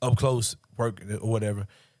up close work or whatever.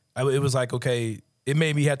 It was like, okay, it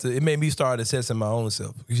made me start assessing my own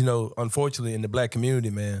self. Because, unfortunately in the black community,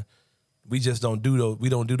 man, we just don't do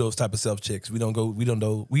those type of self-checks. We don't go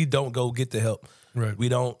get the help. Right.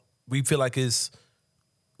 We feel like it's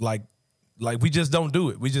like we just don't do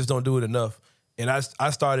it. We just don't do it enough. And I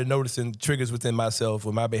started noticing triggers within myself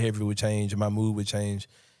where my behavior would change and my mood would change.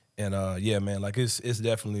 And man, like it's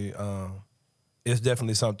definitely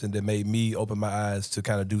something that made me open my eyes to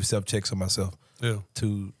kind of do self-checks on myself. Yeah.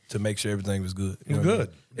 To make sure everything was good. You know Good.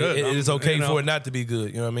 what I mean? It's okay for it not to be good.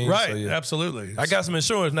 You know what I mean? Right. So, yeah. Absolutely. I got some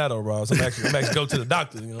insurance now though, Ross. I'm actually go to the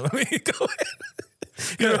doctor. You know what I mean? Go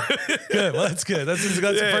ahead. Good. Well, that's good. That's the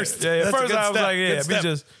first. Yeah. That's a First good I was step.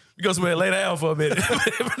 like, we go somewhere and lay down for a minute.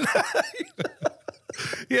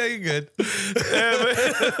 Yeah, you're good.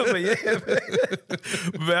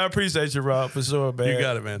 Man, I appreciate you, Rob, for sure, man. You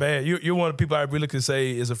got it, man. Man, you're one of the people I really could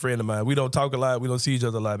say is a friend of mine. We don't talk a lot. We don't see each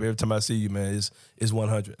other a lot. But every time I see you, man, it's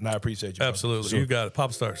 100. And I appreciate you. Bro. Absolutely. Sure. You got it.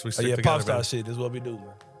 Pop stars. We stick together, pop star man. shit. That's what we do,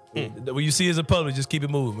 man. When you see us in public, just keep it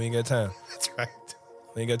moving. We ain't got time. That's right.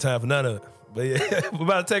 We ain't got time for none of it. But yeah, we're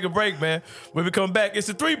about to take a break, man. When we come back, it's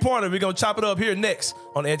a 3-pointer. We're going to chop it up here next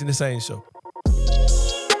on the Anthony Sain Show.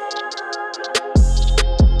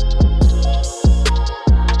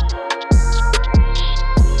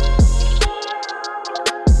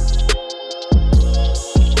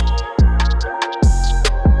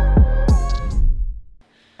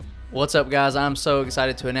 What's up, guys? I'm so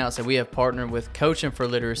excited to announce that we have partnered with Coaching for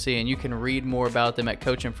Literacy, and you can read more about them at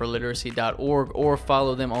coachingforliteracy.org or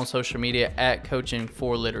follow them on social media at Coaching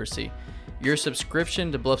for Literacy. Your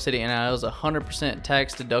subscription to Bluff City NIL is 100%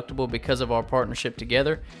 tax deductible because of our partnership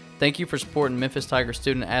together. Thank you for supporting Memphis Tiger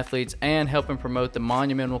student athletes and helping promote the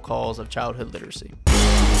monumental cause of childhood literacy.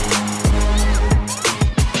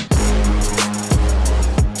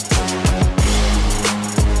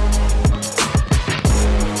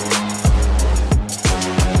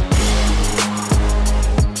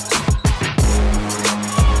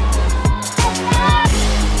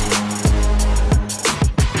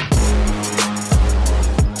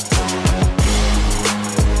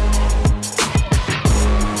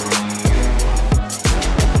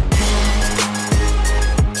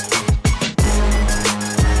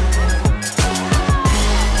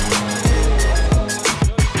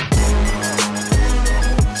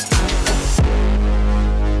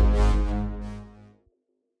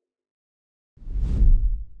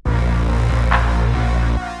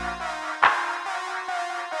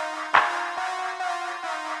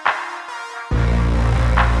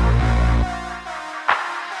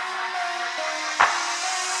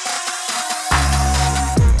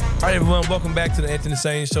 All right, everyone, welcome back to the Anthony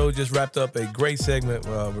Sain Show. Just wrapped up a great segment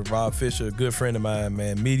with Rob Fisher, a good friend of mine,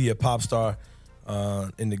 man, media pop star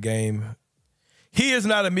in the game. He is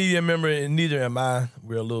not a media member, and neither am I.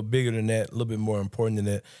 We're a little bigger than that, a little bit more important than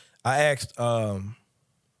that. I asked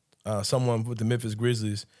someone with the Memphis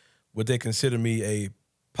Grizzlies, would they consider me a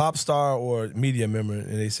pop star or media member,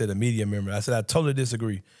 and they said a media member. I said, I totally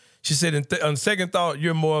disagree. She said, on second thought,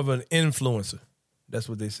 you're more of an influencer. That's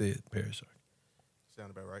what they said, Parrish.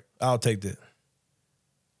 Sound about right. I'll take that.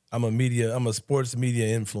 I'm a sports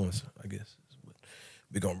media influencer, I guess.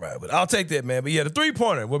 We're going to ride with it. I'll take that, man. But yeah, the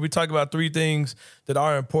 3-pointer, where we talk about 3 things that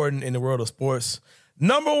are important in the world of sports.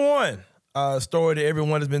 Number 1 story that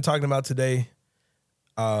everyone has been talking about today.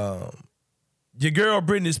 Your girl,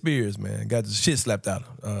 Britney Spears, man, got the shit slapped out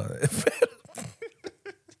of her.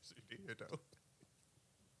 She did, though.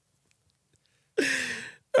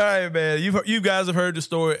 All right, man. You guys have heard the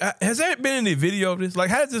story. Has there been any video of this? Like,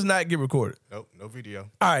 how does this not get recorded? Nope, no video.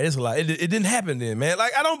 All right, it's a lie. It didn't happen then, man.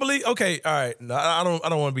 Like, I don't believe. Okay, all right. No, I don't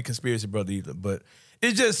want to be conspiracy brother either. But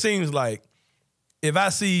it just seems like if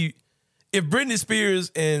Britney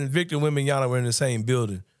Spears and Victor Wembanyama were in the same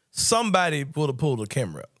building, somebody would have pulled the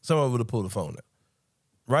camera out. Someone would have pulled the phone out.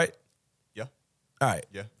 Right? Yeah. All right.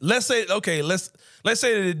 Yeah. Let's say that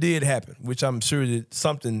it did happen, which I'm sure that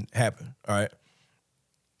something happened. All right.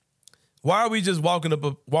 Why are we just walking up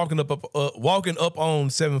on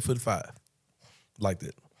 7'5" like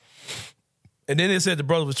that? And then they said the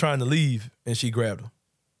brother was trying to leave and she grabbed him,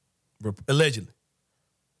 allegedly.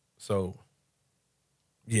 So,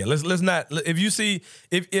 yeah, let's not. If you see,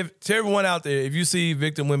 if to everyone out there, if you see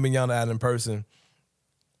Victor Wembanyama out in person,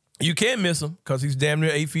 you can't miss him because he's damn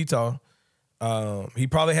near 8 feet tall. He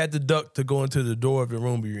probably had to duck to go into the door of the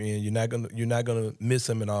room you're in. You're not gonna miss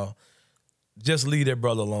him at all. Just leave that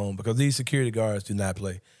brother alone because these security guards do not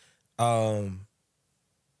play.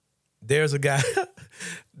 There's a guy,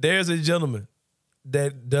 there's a gentleman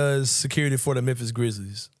that does security for the Memphis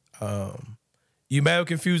Grizzlies. You may have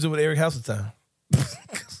confused him with Eric Hasseltine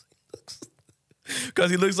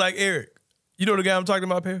because he looks like Eric. You know the guy I'm talking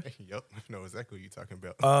about, Perry? Yep, I know exactly what you're talking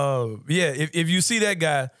about. Yeah, if you see that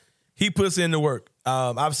guy, he puts in the work.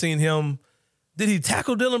 I've seen him. Did he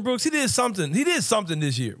tackle Dylan Brooks? He did something. He did something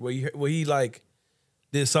this year where he like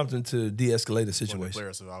did something to de-escalate the situation. One of the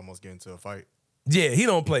players will almost get into a fight. Yeah, he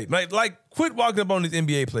don't play. Like quit walking up on these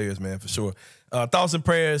NBA players, man, for sure. Thoughts and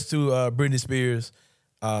prayers to Britney Spears.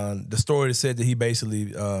 The story that said that he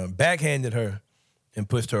basically backhanded her and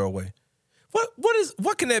pushed her away.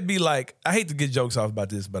 What can that be like? I hate to get jokes off about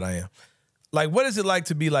this, but I am. Like, what is it like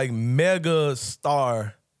to be like mega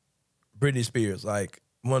star Britney Spears? Like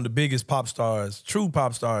one of the biggest pop stars, true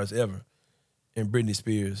pop stars ever in Britney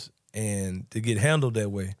Spears, and to get handled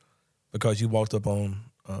that way because you walked up on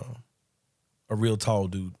a real tall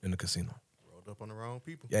dude in the casino. Rolled up on the wrong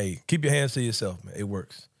people. Hey, keep your hands to yourself, man. It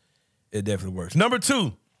works. It definitely works. Number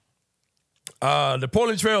 2, the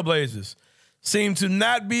Portland Trail Blazers seem to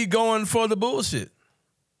not be going for the bullshit.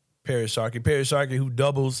 Perry Sharkey, who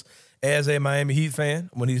doubles as a Miami Heat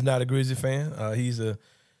fan when he's not a Grizzly fan. He's a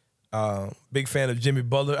big fan of Jimmy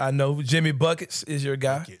Butler. I know Jimmy Buckets is your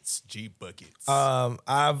guy. Buckets.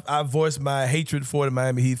 I've voiced my hatred for the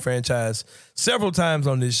Miami Heat franchise several times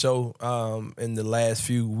on this show in the last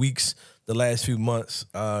few weeks, the last few months.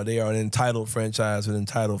 They are an entitled franchise with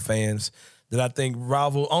entitled fans that I think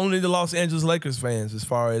rival only the Los Angeles Lakers fans as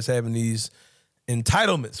far as having these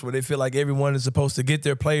entitlements where they feel like everyone is supposed to get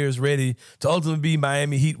their players ready to ultimately be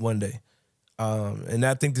Miami Heat one day. And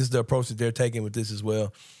I think this is the approach that they're taking with this as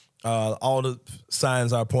well. All the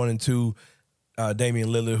signs are pointing to Damian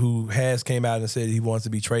Lillard, who has came out and said he wants to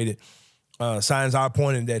be traded. Signs are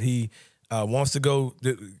pointing that he wants to go,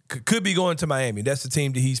 could be going to Miami. That's the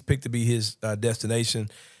team that he's picked to be his destination.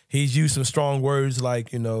 He's used some strong words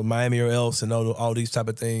like, Miami or else and all these type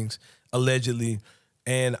of things, allegedly.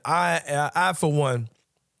 And I for one,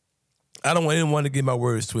 I don't want anyone to get my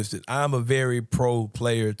words twisted. I'm a very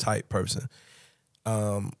pro-player type person.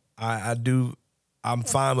 I'm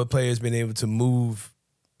fine with players being able to move,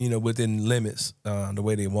 within limits the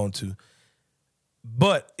way they want to.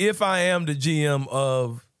 But if I am the GM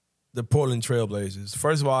of the Portland Trail Blazers,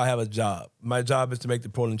 first of all, I have a job. My job is to make the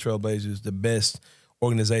Portland Trail Blazers the best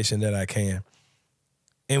organization that I can.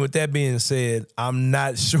 And with that being said, I'm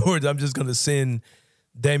not sure that I'm just going to send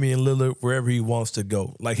Damian Lillard wherever he wants to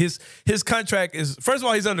go. Like his contract is, first of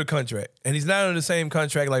all, he's under contract. And he's not under the same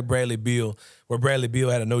contract like Bradley Beal, where Bradley Beal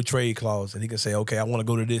had a no trade clause and he can say, okay, I want to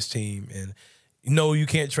go to this team. And no, you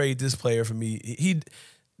can't trade this player for me.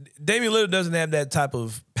 Damian Lillard doesn't have that type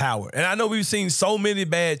of power. And I know we've seen so many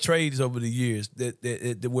bad trades over the years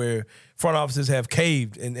that where front offices have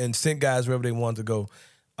caved and sent guys wherever they want to go.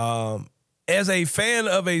 As a fan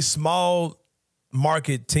of a small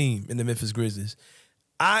market team in the Memphis Grizzlies,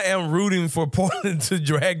 I am rooting for Portland to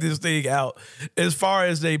drag this thing out as far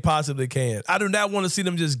as they possibly can. I do not want to see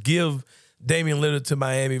them just give Damian Lillard to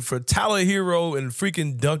Miami for Tyler Hero and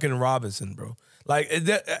freaking Duncan Robinson, bro. Like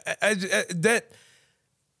that.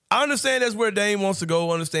 I understand that's where Dame wants to go.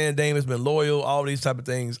 I understand Dame has been loyal, all these type of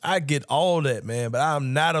things. I get all that, man, but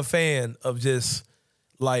I'm not a fan of just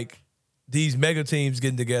like these mega teams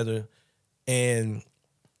getting together and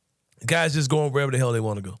guys just going wherever the hell they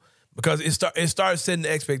want to go. Because it starts setting the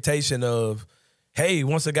expectation of, hey,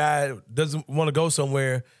 once a guy doesn't want to go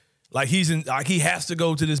somewhere, like he has to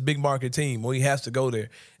go to this big market team or he has to go there.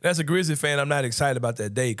 And as a Grizzly fan, I'm not excited about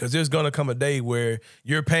that day because there's going to come a day where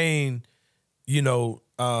you're paying,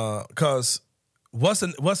 because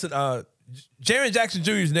Jaren Jackson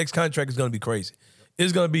Jr.'s next contract is going to be crazy.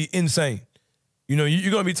 It's going to be insane. You're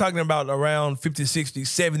going to be talking about around 50, 60,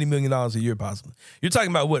 $70 million a year possibly. You're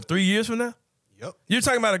talking about what, 3 years from now? Yep. You're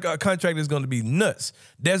talking about a contract that's going to be nuts.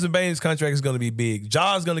 Desmond Bane's contract is going to be big.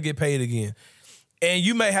 Ja's going to get paid again. And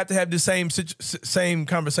you may have to have the same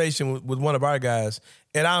conversation with one of our guys.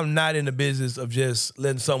 And I'm not in the business of just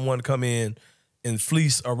letting someone come in and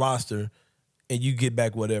fleece a roster and you get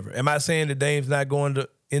back whatever. Am I saying that Dame's not going to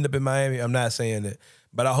end up in Miami? I'm not saying that.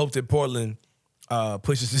 But I hope that Portland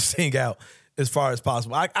pushes this thing out as far as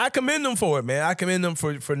possible. I commend them for it, man. I commend them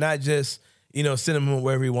for not just, sending him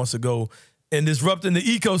wherever he wants to go and disrupting the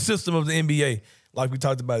ecosystem of the NBA, like we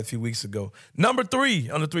talked about a few weeks ago. Number 3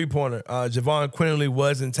 on the three-pointer, Jahvon Quinerly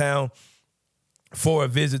was in town for a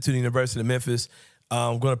visit to the University of Memphis.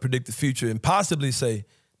 I'm going to predict the future and possibly say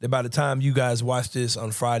that by the time you guys watch this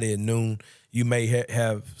on Friday at noon, you may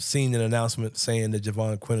have seen an announcement saying that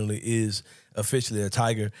Jahvon Quinerly is officially a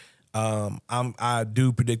Tiger. I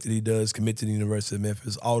do predict that he does commit to the University of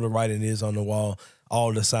Memphis. All the writing is on the wall,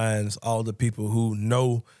 all the signs, all the people who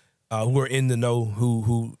know, who are in the know,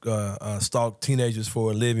 who stalk teenagers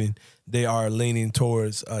for a living, they are leaning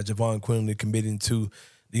towards Jahvon Quinerly committing to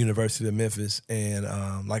the University of Memphis. And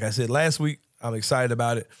like I said last week, I'm excited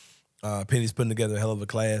about it. Penny's putting together a hell of a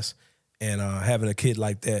class, and having a kid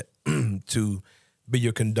like that to be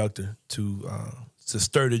your conductor, to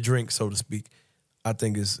stir the drink, so to speak, I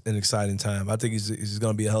think is an exciting time. I think he's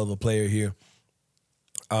going to be a hell of a player here.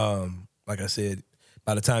 Like I said,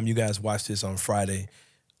 by the time you guys watch this on Friday,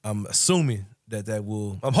 I'm assuming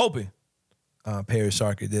I'm hoping, Perry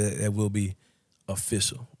Sharkey, that will be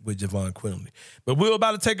official with Jahvon Quinerly. But we're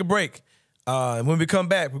about to take a break. And when we come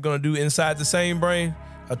back, we're going to do Inside the Sain Brain.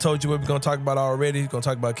 I told you what we're going to talk about already. We're going to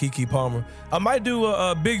talk about Keke Palmer. I might do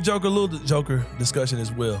a big joker, little joker discussion as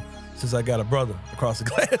well, since I got a brother across the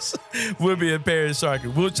glass. We'll be at Perry Sharkey.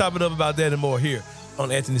 We'll chop it up about that and more here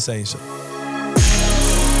on Anthony Sain Show.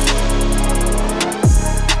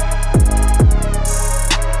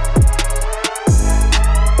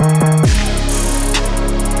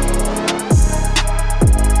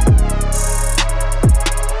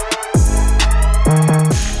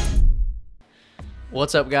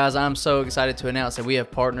 What's up, guys? I'm so excited to announce that we have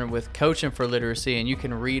partnered with Coaching for Literacy, and you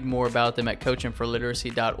can read more about them at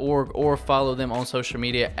coachingforliteracy.org or follow them on social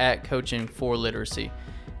media at Coaching for Literacy.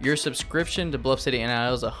 Your subscription to Bluff City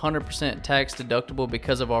NIL is 100% tax deductible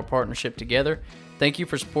because of our partnership together. Thank you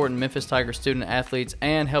for supporting Memphis Tiger student athletes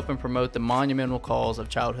and helping promote the monumental cause of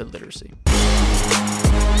childhood literacy.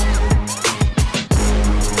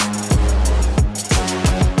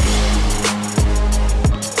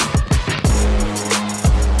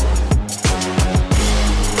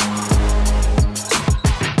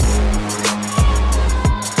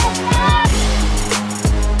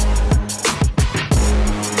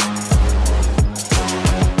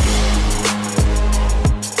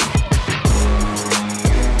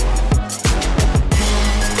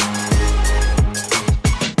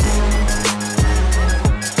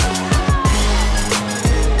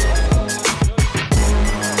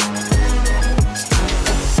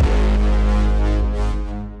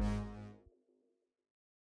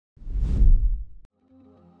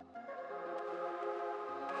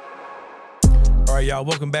 Y'all,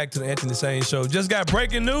 welcome back to the Anthony Sain Show. Just got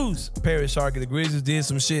breaking news. Perry Sharkey, the Grizzlies did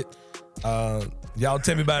some shit. Y'all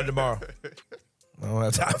tell me about it tomorrow. I don't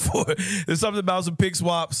have time for it. There's something about some pick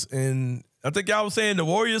swaps, and I think y'all was saying the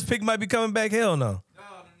Warriors pick might be coming back. Hell no. No.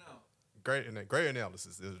 Great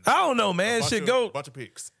analysis. I don't know, man. Bunch of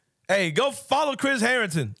picks. Hey, go follow Chris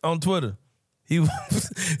Harrington on Twitter. He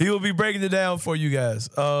will be breaking it down for you guys.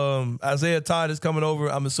 Isaiah Todd is coming over.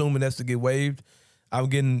 I'm assuming that's to get waived. I'm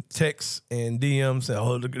getting texts and DMs saying,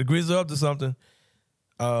 "Oh, the Grizzlies are up to something."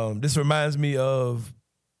 This reminds me of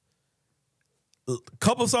a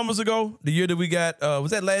couple summers ago, the year that we got.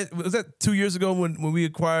 Was that 2 years ago when we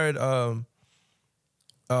acquired? Come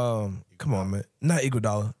on, man, not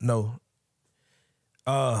Iguodala. No.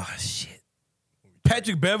 Shit.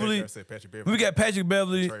 Patrick Beverly. We got Patrick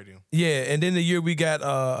Beverly. Yeah, and then the year we got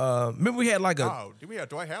remember we had like did we have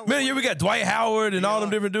Dwight Howard? Man, yeah, we got Dwight Howard and all them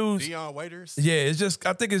different dudes. Dion Waiters. Yeah,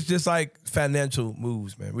 I think it's just like financial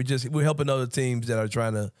moves, man. We're helping other teams that are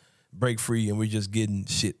trying to break free, and we're just getting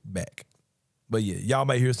shit back. But yeah, y'all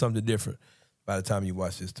might hear something different by the time you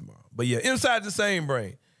watch this tomorrow. But yeah, Inside the Sain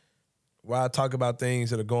Brain, where I talk about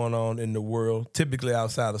things that are going on in the world, typically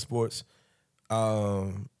outside of sports.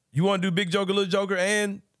 You want to do Big Joker, Little Joker,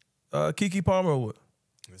 and Keke Palmer or what?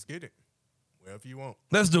 Let's get it. Wherever you want.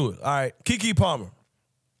 Let's do it. All right. Keke Palmer.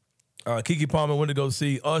 Keke Palmer went to go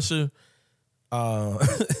see Usher.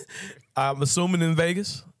 I'm assuming in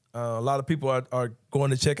Vegas. A lot of people are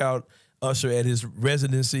going to check out Usher at his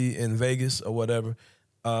residency in Vegas or whatever.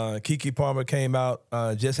 Keke Palmer came out,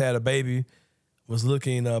 just had a baby, was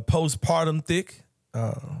looking postpartum thick.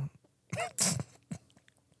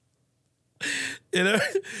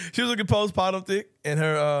 She was looking postpartum thick in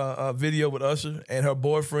her video with Usher and her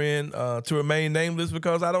boyfriend, to remain nameless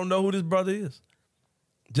because I don't know who this brother is.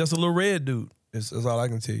 Just a little red dude. That's all I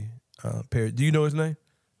can tell you. Perry, do you know his name?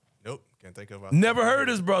 Nope, can't think of it. Never heard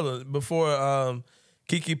his brother before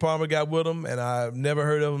Keke Palmer got with him, and I've never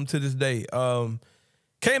heard of him to this day.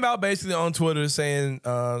 Came out basically on Twitter saying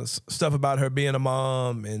stuff about her being a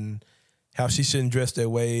mom and how she shouldn't dress that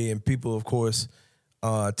way, and people, of course,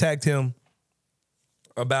 tagged him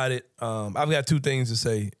about it. I've got two things to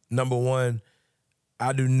say. Number one,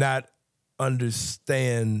 I do not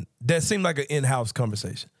understand. That seemed like an in-house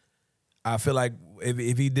conversation. I feel like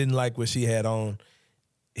if he didn't like what she had on,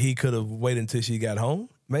 he could have waited until she got home,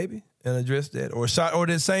 maybe, and addressed that. Or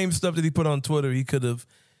the same stuff that he put on Twitter, he could have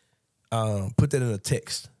put that in a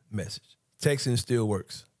text message. Texting still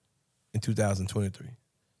works in 2023.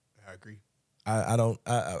 I agree.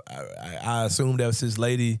 I assumed that was his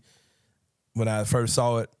lady when I first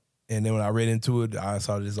saw it, and then when I read into it, I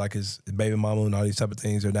saw it as like his baby mama and all these type of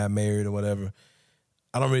things. They're not married or whatever.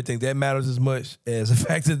 I don't really think that matters as much as the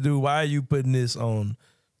fact that, dude, why are you putting this on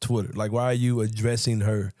Twitter? Like, why are you addressing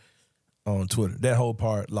her on Twitter? That whole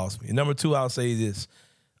part lost me. And number two, I'll say this.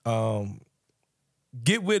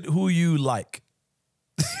 Get with who you like.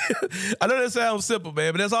 I know that sounds simple,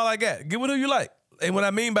 man, but that's all I got. Get with who you like. And what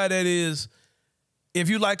I mean by that is, if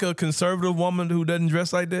you like a conservative woman who doesn't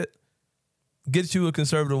dress like that, get you a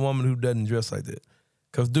conservative woman who doesn't dress like that.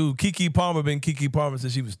 Because, dude, Keke Palmer been Keke Palmer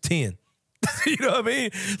since she was 10. You know what I mean?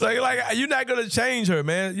 Like you're not gonna change her,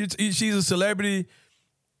 man. She's a celebrity.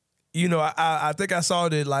 You know, I think I saw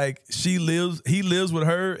that like he lives with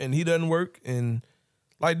her and he doesn't work. And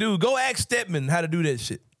like, dude, go ask Stedman how to do that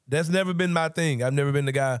shit. That's never been my thing. I've never been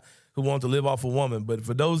the guy who wants to live off a woman. But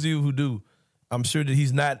for those of you who do, I'm sure that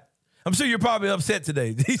he's not. I'm sure you're probably upset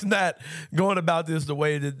today. He's not going about this the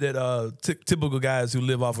way that typical guys who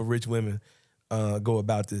live off of rich women go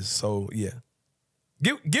about this. So yeah.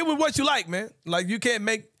 Get with what you like, man. Like, you can't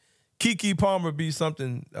make Keke Palmer be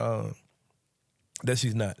something that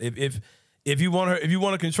she's not. If you want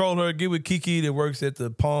to control her, get with Keke that works at the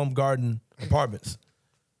Palm Garden Apartments.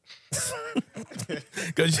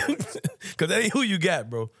 Cause that ain't who you got,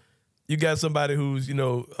 bro. You got somebody who's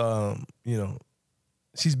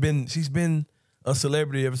she's been a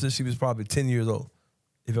celebrity ever since she was probably 10 years old,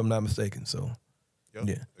 if I'm not mistaken. So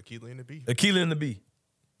yeah, Akilah and the Bee. Akilah and the Bee.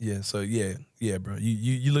 Yeah, so yeah, bro.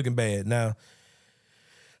 You looking bad. Now,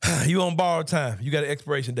 you on borrowed time. You got an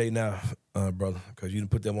expiration date now, brother, because you didn't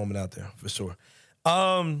put that woman out there for sure.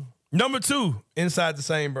 Number two, inside the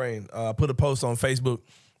Sain Brain. I put a post on Facebook.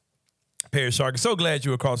 Perry Sharkey, so glad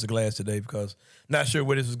you were across the glass today because not sure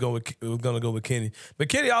where this was going to go with Kenny. But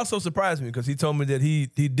Kenny also surprised me because he told me that he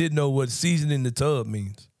did know what seasoning the tub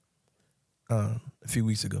means a few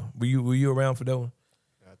weeks ago. Were you around for that one?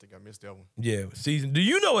 I think I missed that one. Yeah, season. Do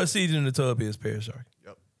you know what seasoning the tub is, Perry Sharkey?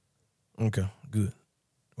 Yep. Okay, good.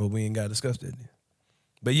 Well, we ain't got to discuss that then.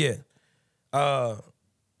 But yeah, 4th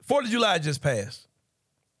of July just passed,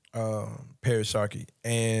 Perry Sharkey,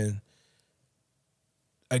 and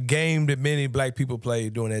a game that many black people play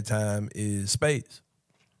during that time is Spades.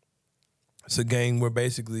 It's a game where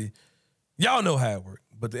basically, y'all know how it works,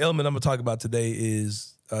 but the element I'm going to talk about today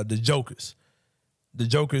is the jokers. The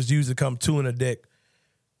jokers usually come two in a deck,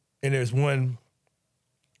 and there's one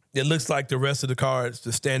that looks like the rest of the cards,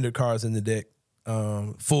 the standard cards in the deck,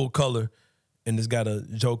 full color, and it's got a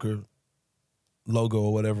joker logo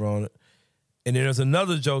or whatever on it. And then there's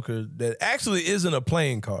another joker that actually isn't a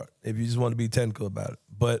playing card, if you just want to be technical about it.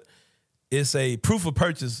 But it's a proof of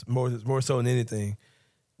purchase more so than anything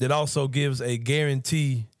that also gives a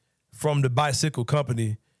guarantee from the bicycle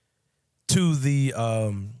company to the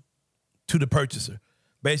purchaser.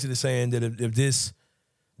 Basically saying that if this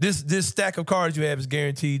stack of cards you have is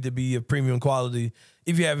guaranteed to be of premium quality,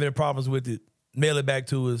 if you have any problems with it, mail it back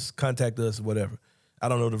to us, contact us, whatever. I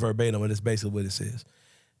don't know the verbatim, but it's basically what it says.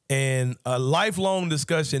 And a lifelong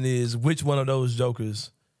discussion is which one of those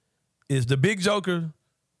jokers is the big joker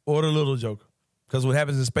or the little joker. Because what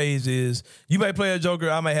happens in Spades is you may play a joker,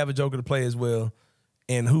 I may have a joker to play as well,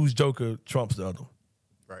 and whose joker trumps the other one.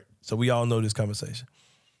 Right. So we all know this conversation.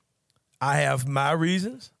 I have my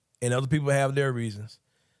reasons, and other people have their reasons.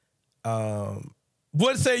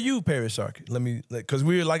 What say you, Perry Sharkey? Because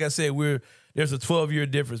we're, like I said, there's a 12-year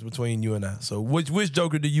difference between you and I. So which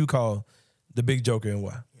joker do you call the big joker and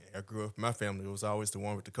why? I grew up, my family, it was always the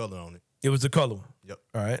one with the color on it. It was the color one. Yep.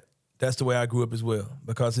 All right. That's the way I grew up as well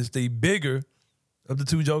because it's the bigger of the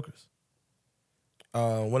two jokers.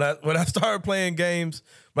 When I started playing games,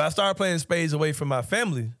 when I started playing spades away from my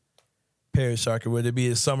family, Perry Sharkey, whether it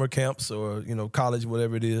be at summer camps or, college,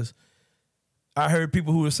 whatever it is, I heard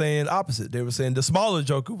people who were saying opposite. They were saying the smaller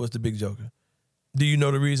joker was the big joker. Do you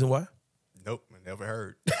know the reason why? Nope, I never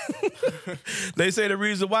heard. They say the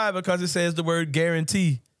reason why because it says the word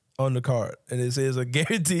guarantee on the card, and it says a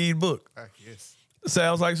guaranteed book. Yes.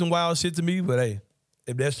 Sounds like some wild shit to me, but hey,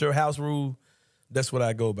 if that's your house rule, that's what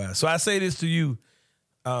I go by. So I say this to you,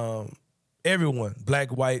 everyone,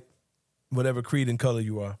 black, white, whatever creed and color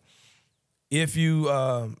you are. If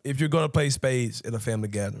you're gonna play spades at a family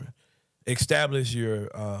gathering, establish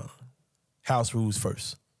your house rules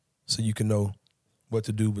first, so you can know what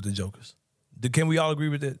to do with the jokers. Can we all agree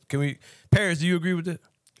with that? Paris, do you agree with that?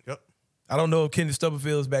 Yep. I don't know if Kenny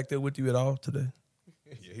Stubblefield is back there with you at all today.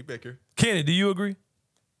 Yeah, he back here. Kenny, do you agree?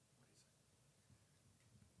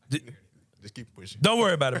 Just keep pushing. Don't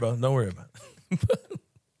worry about it, bro. Don't worry about it.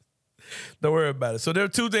 Don't worry about it. So there are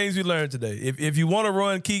two things we learned today. If you want to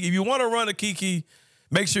run a Keke,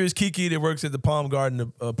 make sure it's Keke that works at the Palm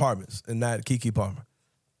Garden Apartments and not Keke Palmer,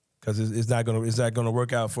 because it's not gonna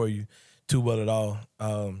work out for you too well at all.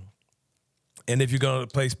 And if you're gonna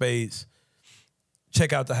play spades,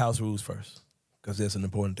 check out the house rules first, because that's an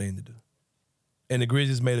important thing to do. And the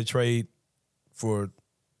Grizzlies made a trade for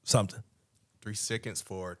something. 3 seconds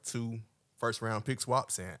for 2 first-round pick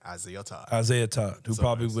swaps and Isaiah Todd. Who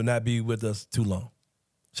probably would not be with us too long.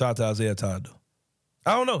 Shout out to Isaiah Todd, though.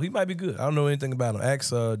 I don't know. He might be good. I don't know anything about him.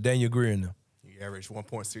 Ask Daniel Greer and them. He averaged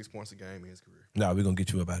 1.6 points a game in his career. Nah, we're going to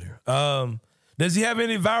get you up out here. Does he have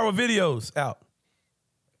any viral videos out?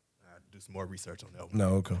 I do some more research on that one.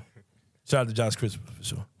 No, okay. Shout out to Josh Christopher for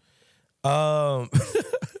sure. No.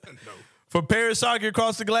 For Paris Soccer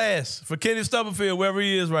across the glass, for Kenny Stubblefield, wherever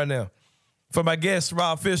he is right now, for my guest,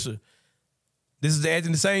 Rob Fisher, this is the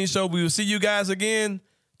Anthony Sain Show. We will see you guys again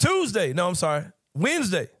Wednesday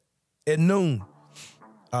at noon.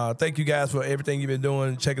 Thank you guys for everything you've been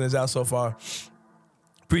doing, checking us out so far.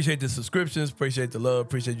 Appreciate the subscriptions, appreciate the love,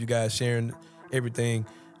 appreciate you guys sharing everything.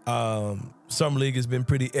 Summer League has been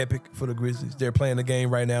pretty epic for the Grizzlies. They're playing the game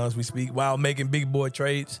right now as we speak while making big boy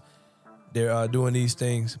trades. They're doing these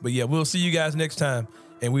things. But yeah, we'll see you guys next time,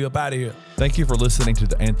 and we up out of here. Thank you for listening to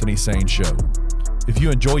the Anthony Sain Show. If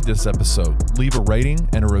you enjoyed this episode, leave a rating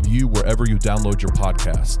and a review wherever you download your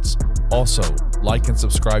podcasts. Also, like and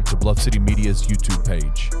subscribe to Bluff City Media's YouTube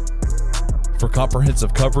page. For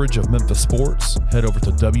comprehensive coverage of Memphis sports, head over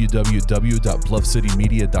to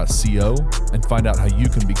www.bluffcitymedia.co and find out how you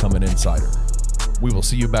can become an insider. We will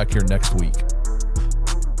see you back here next week.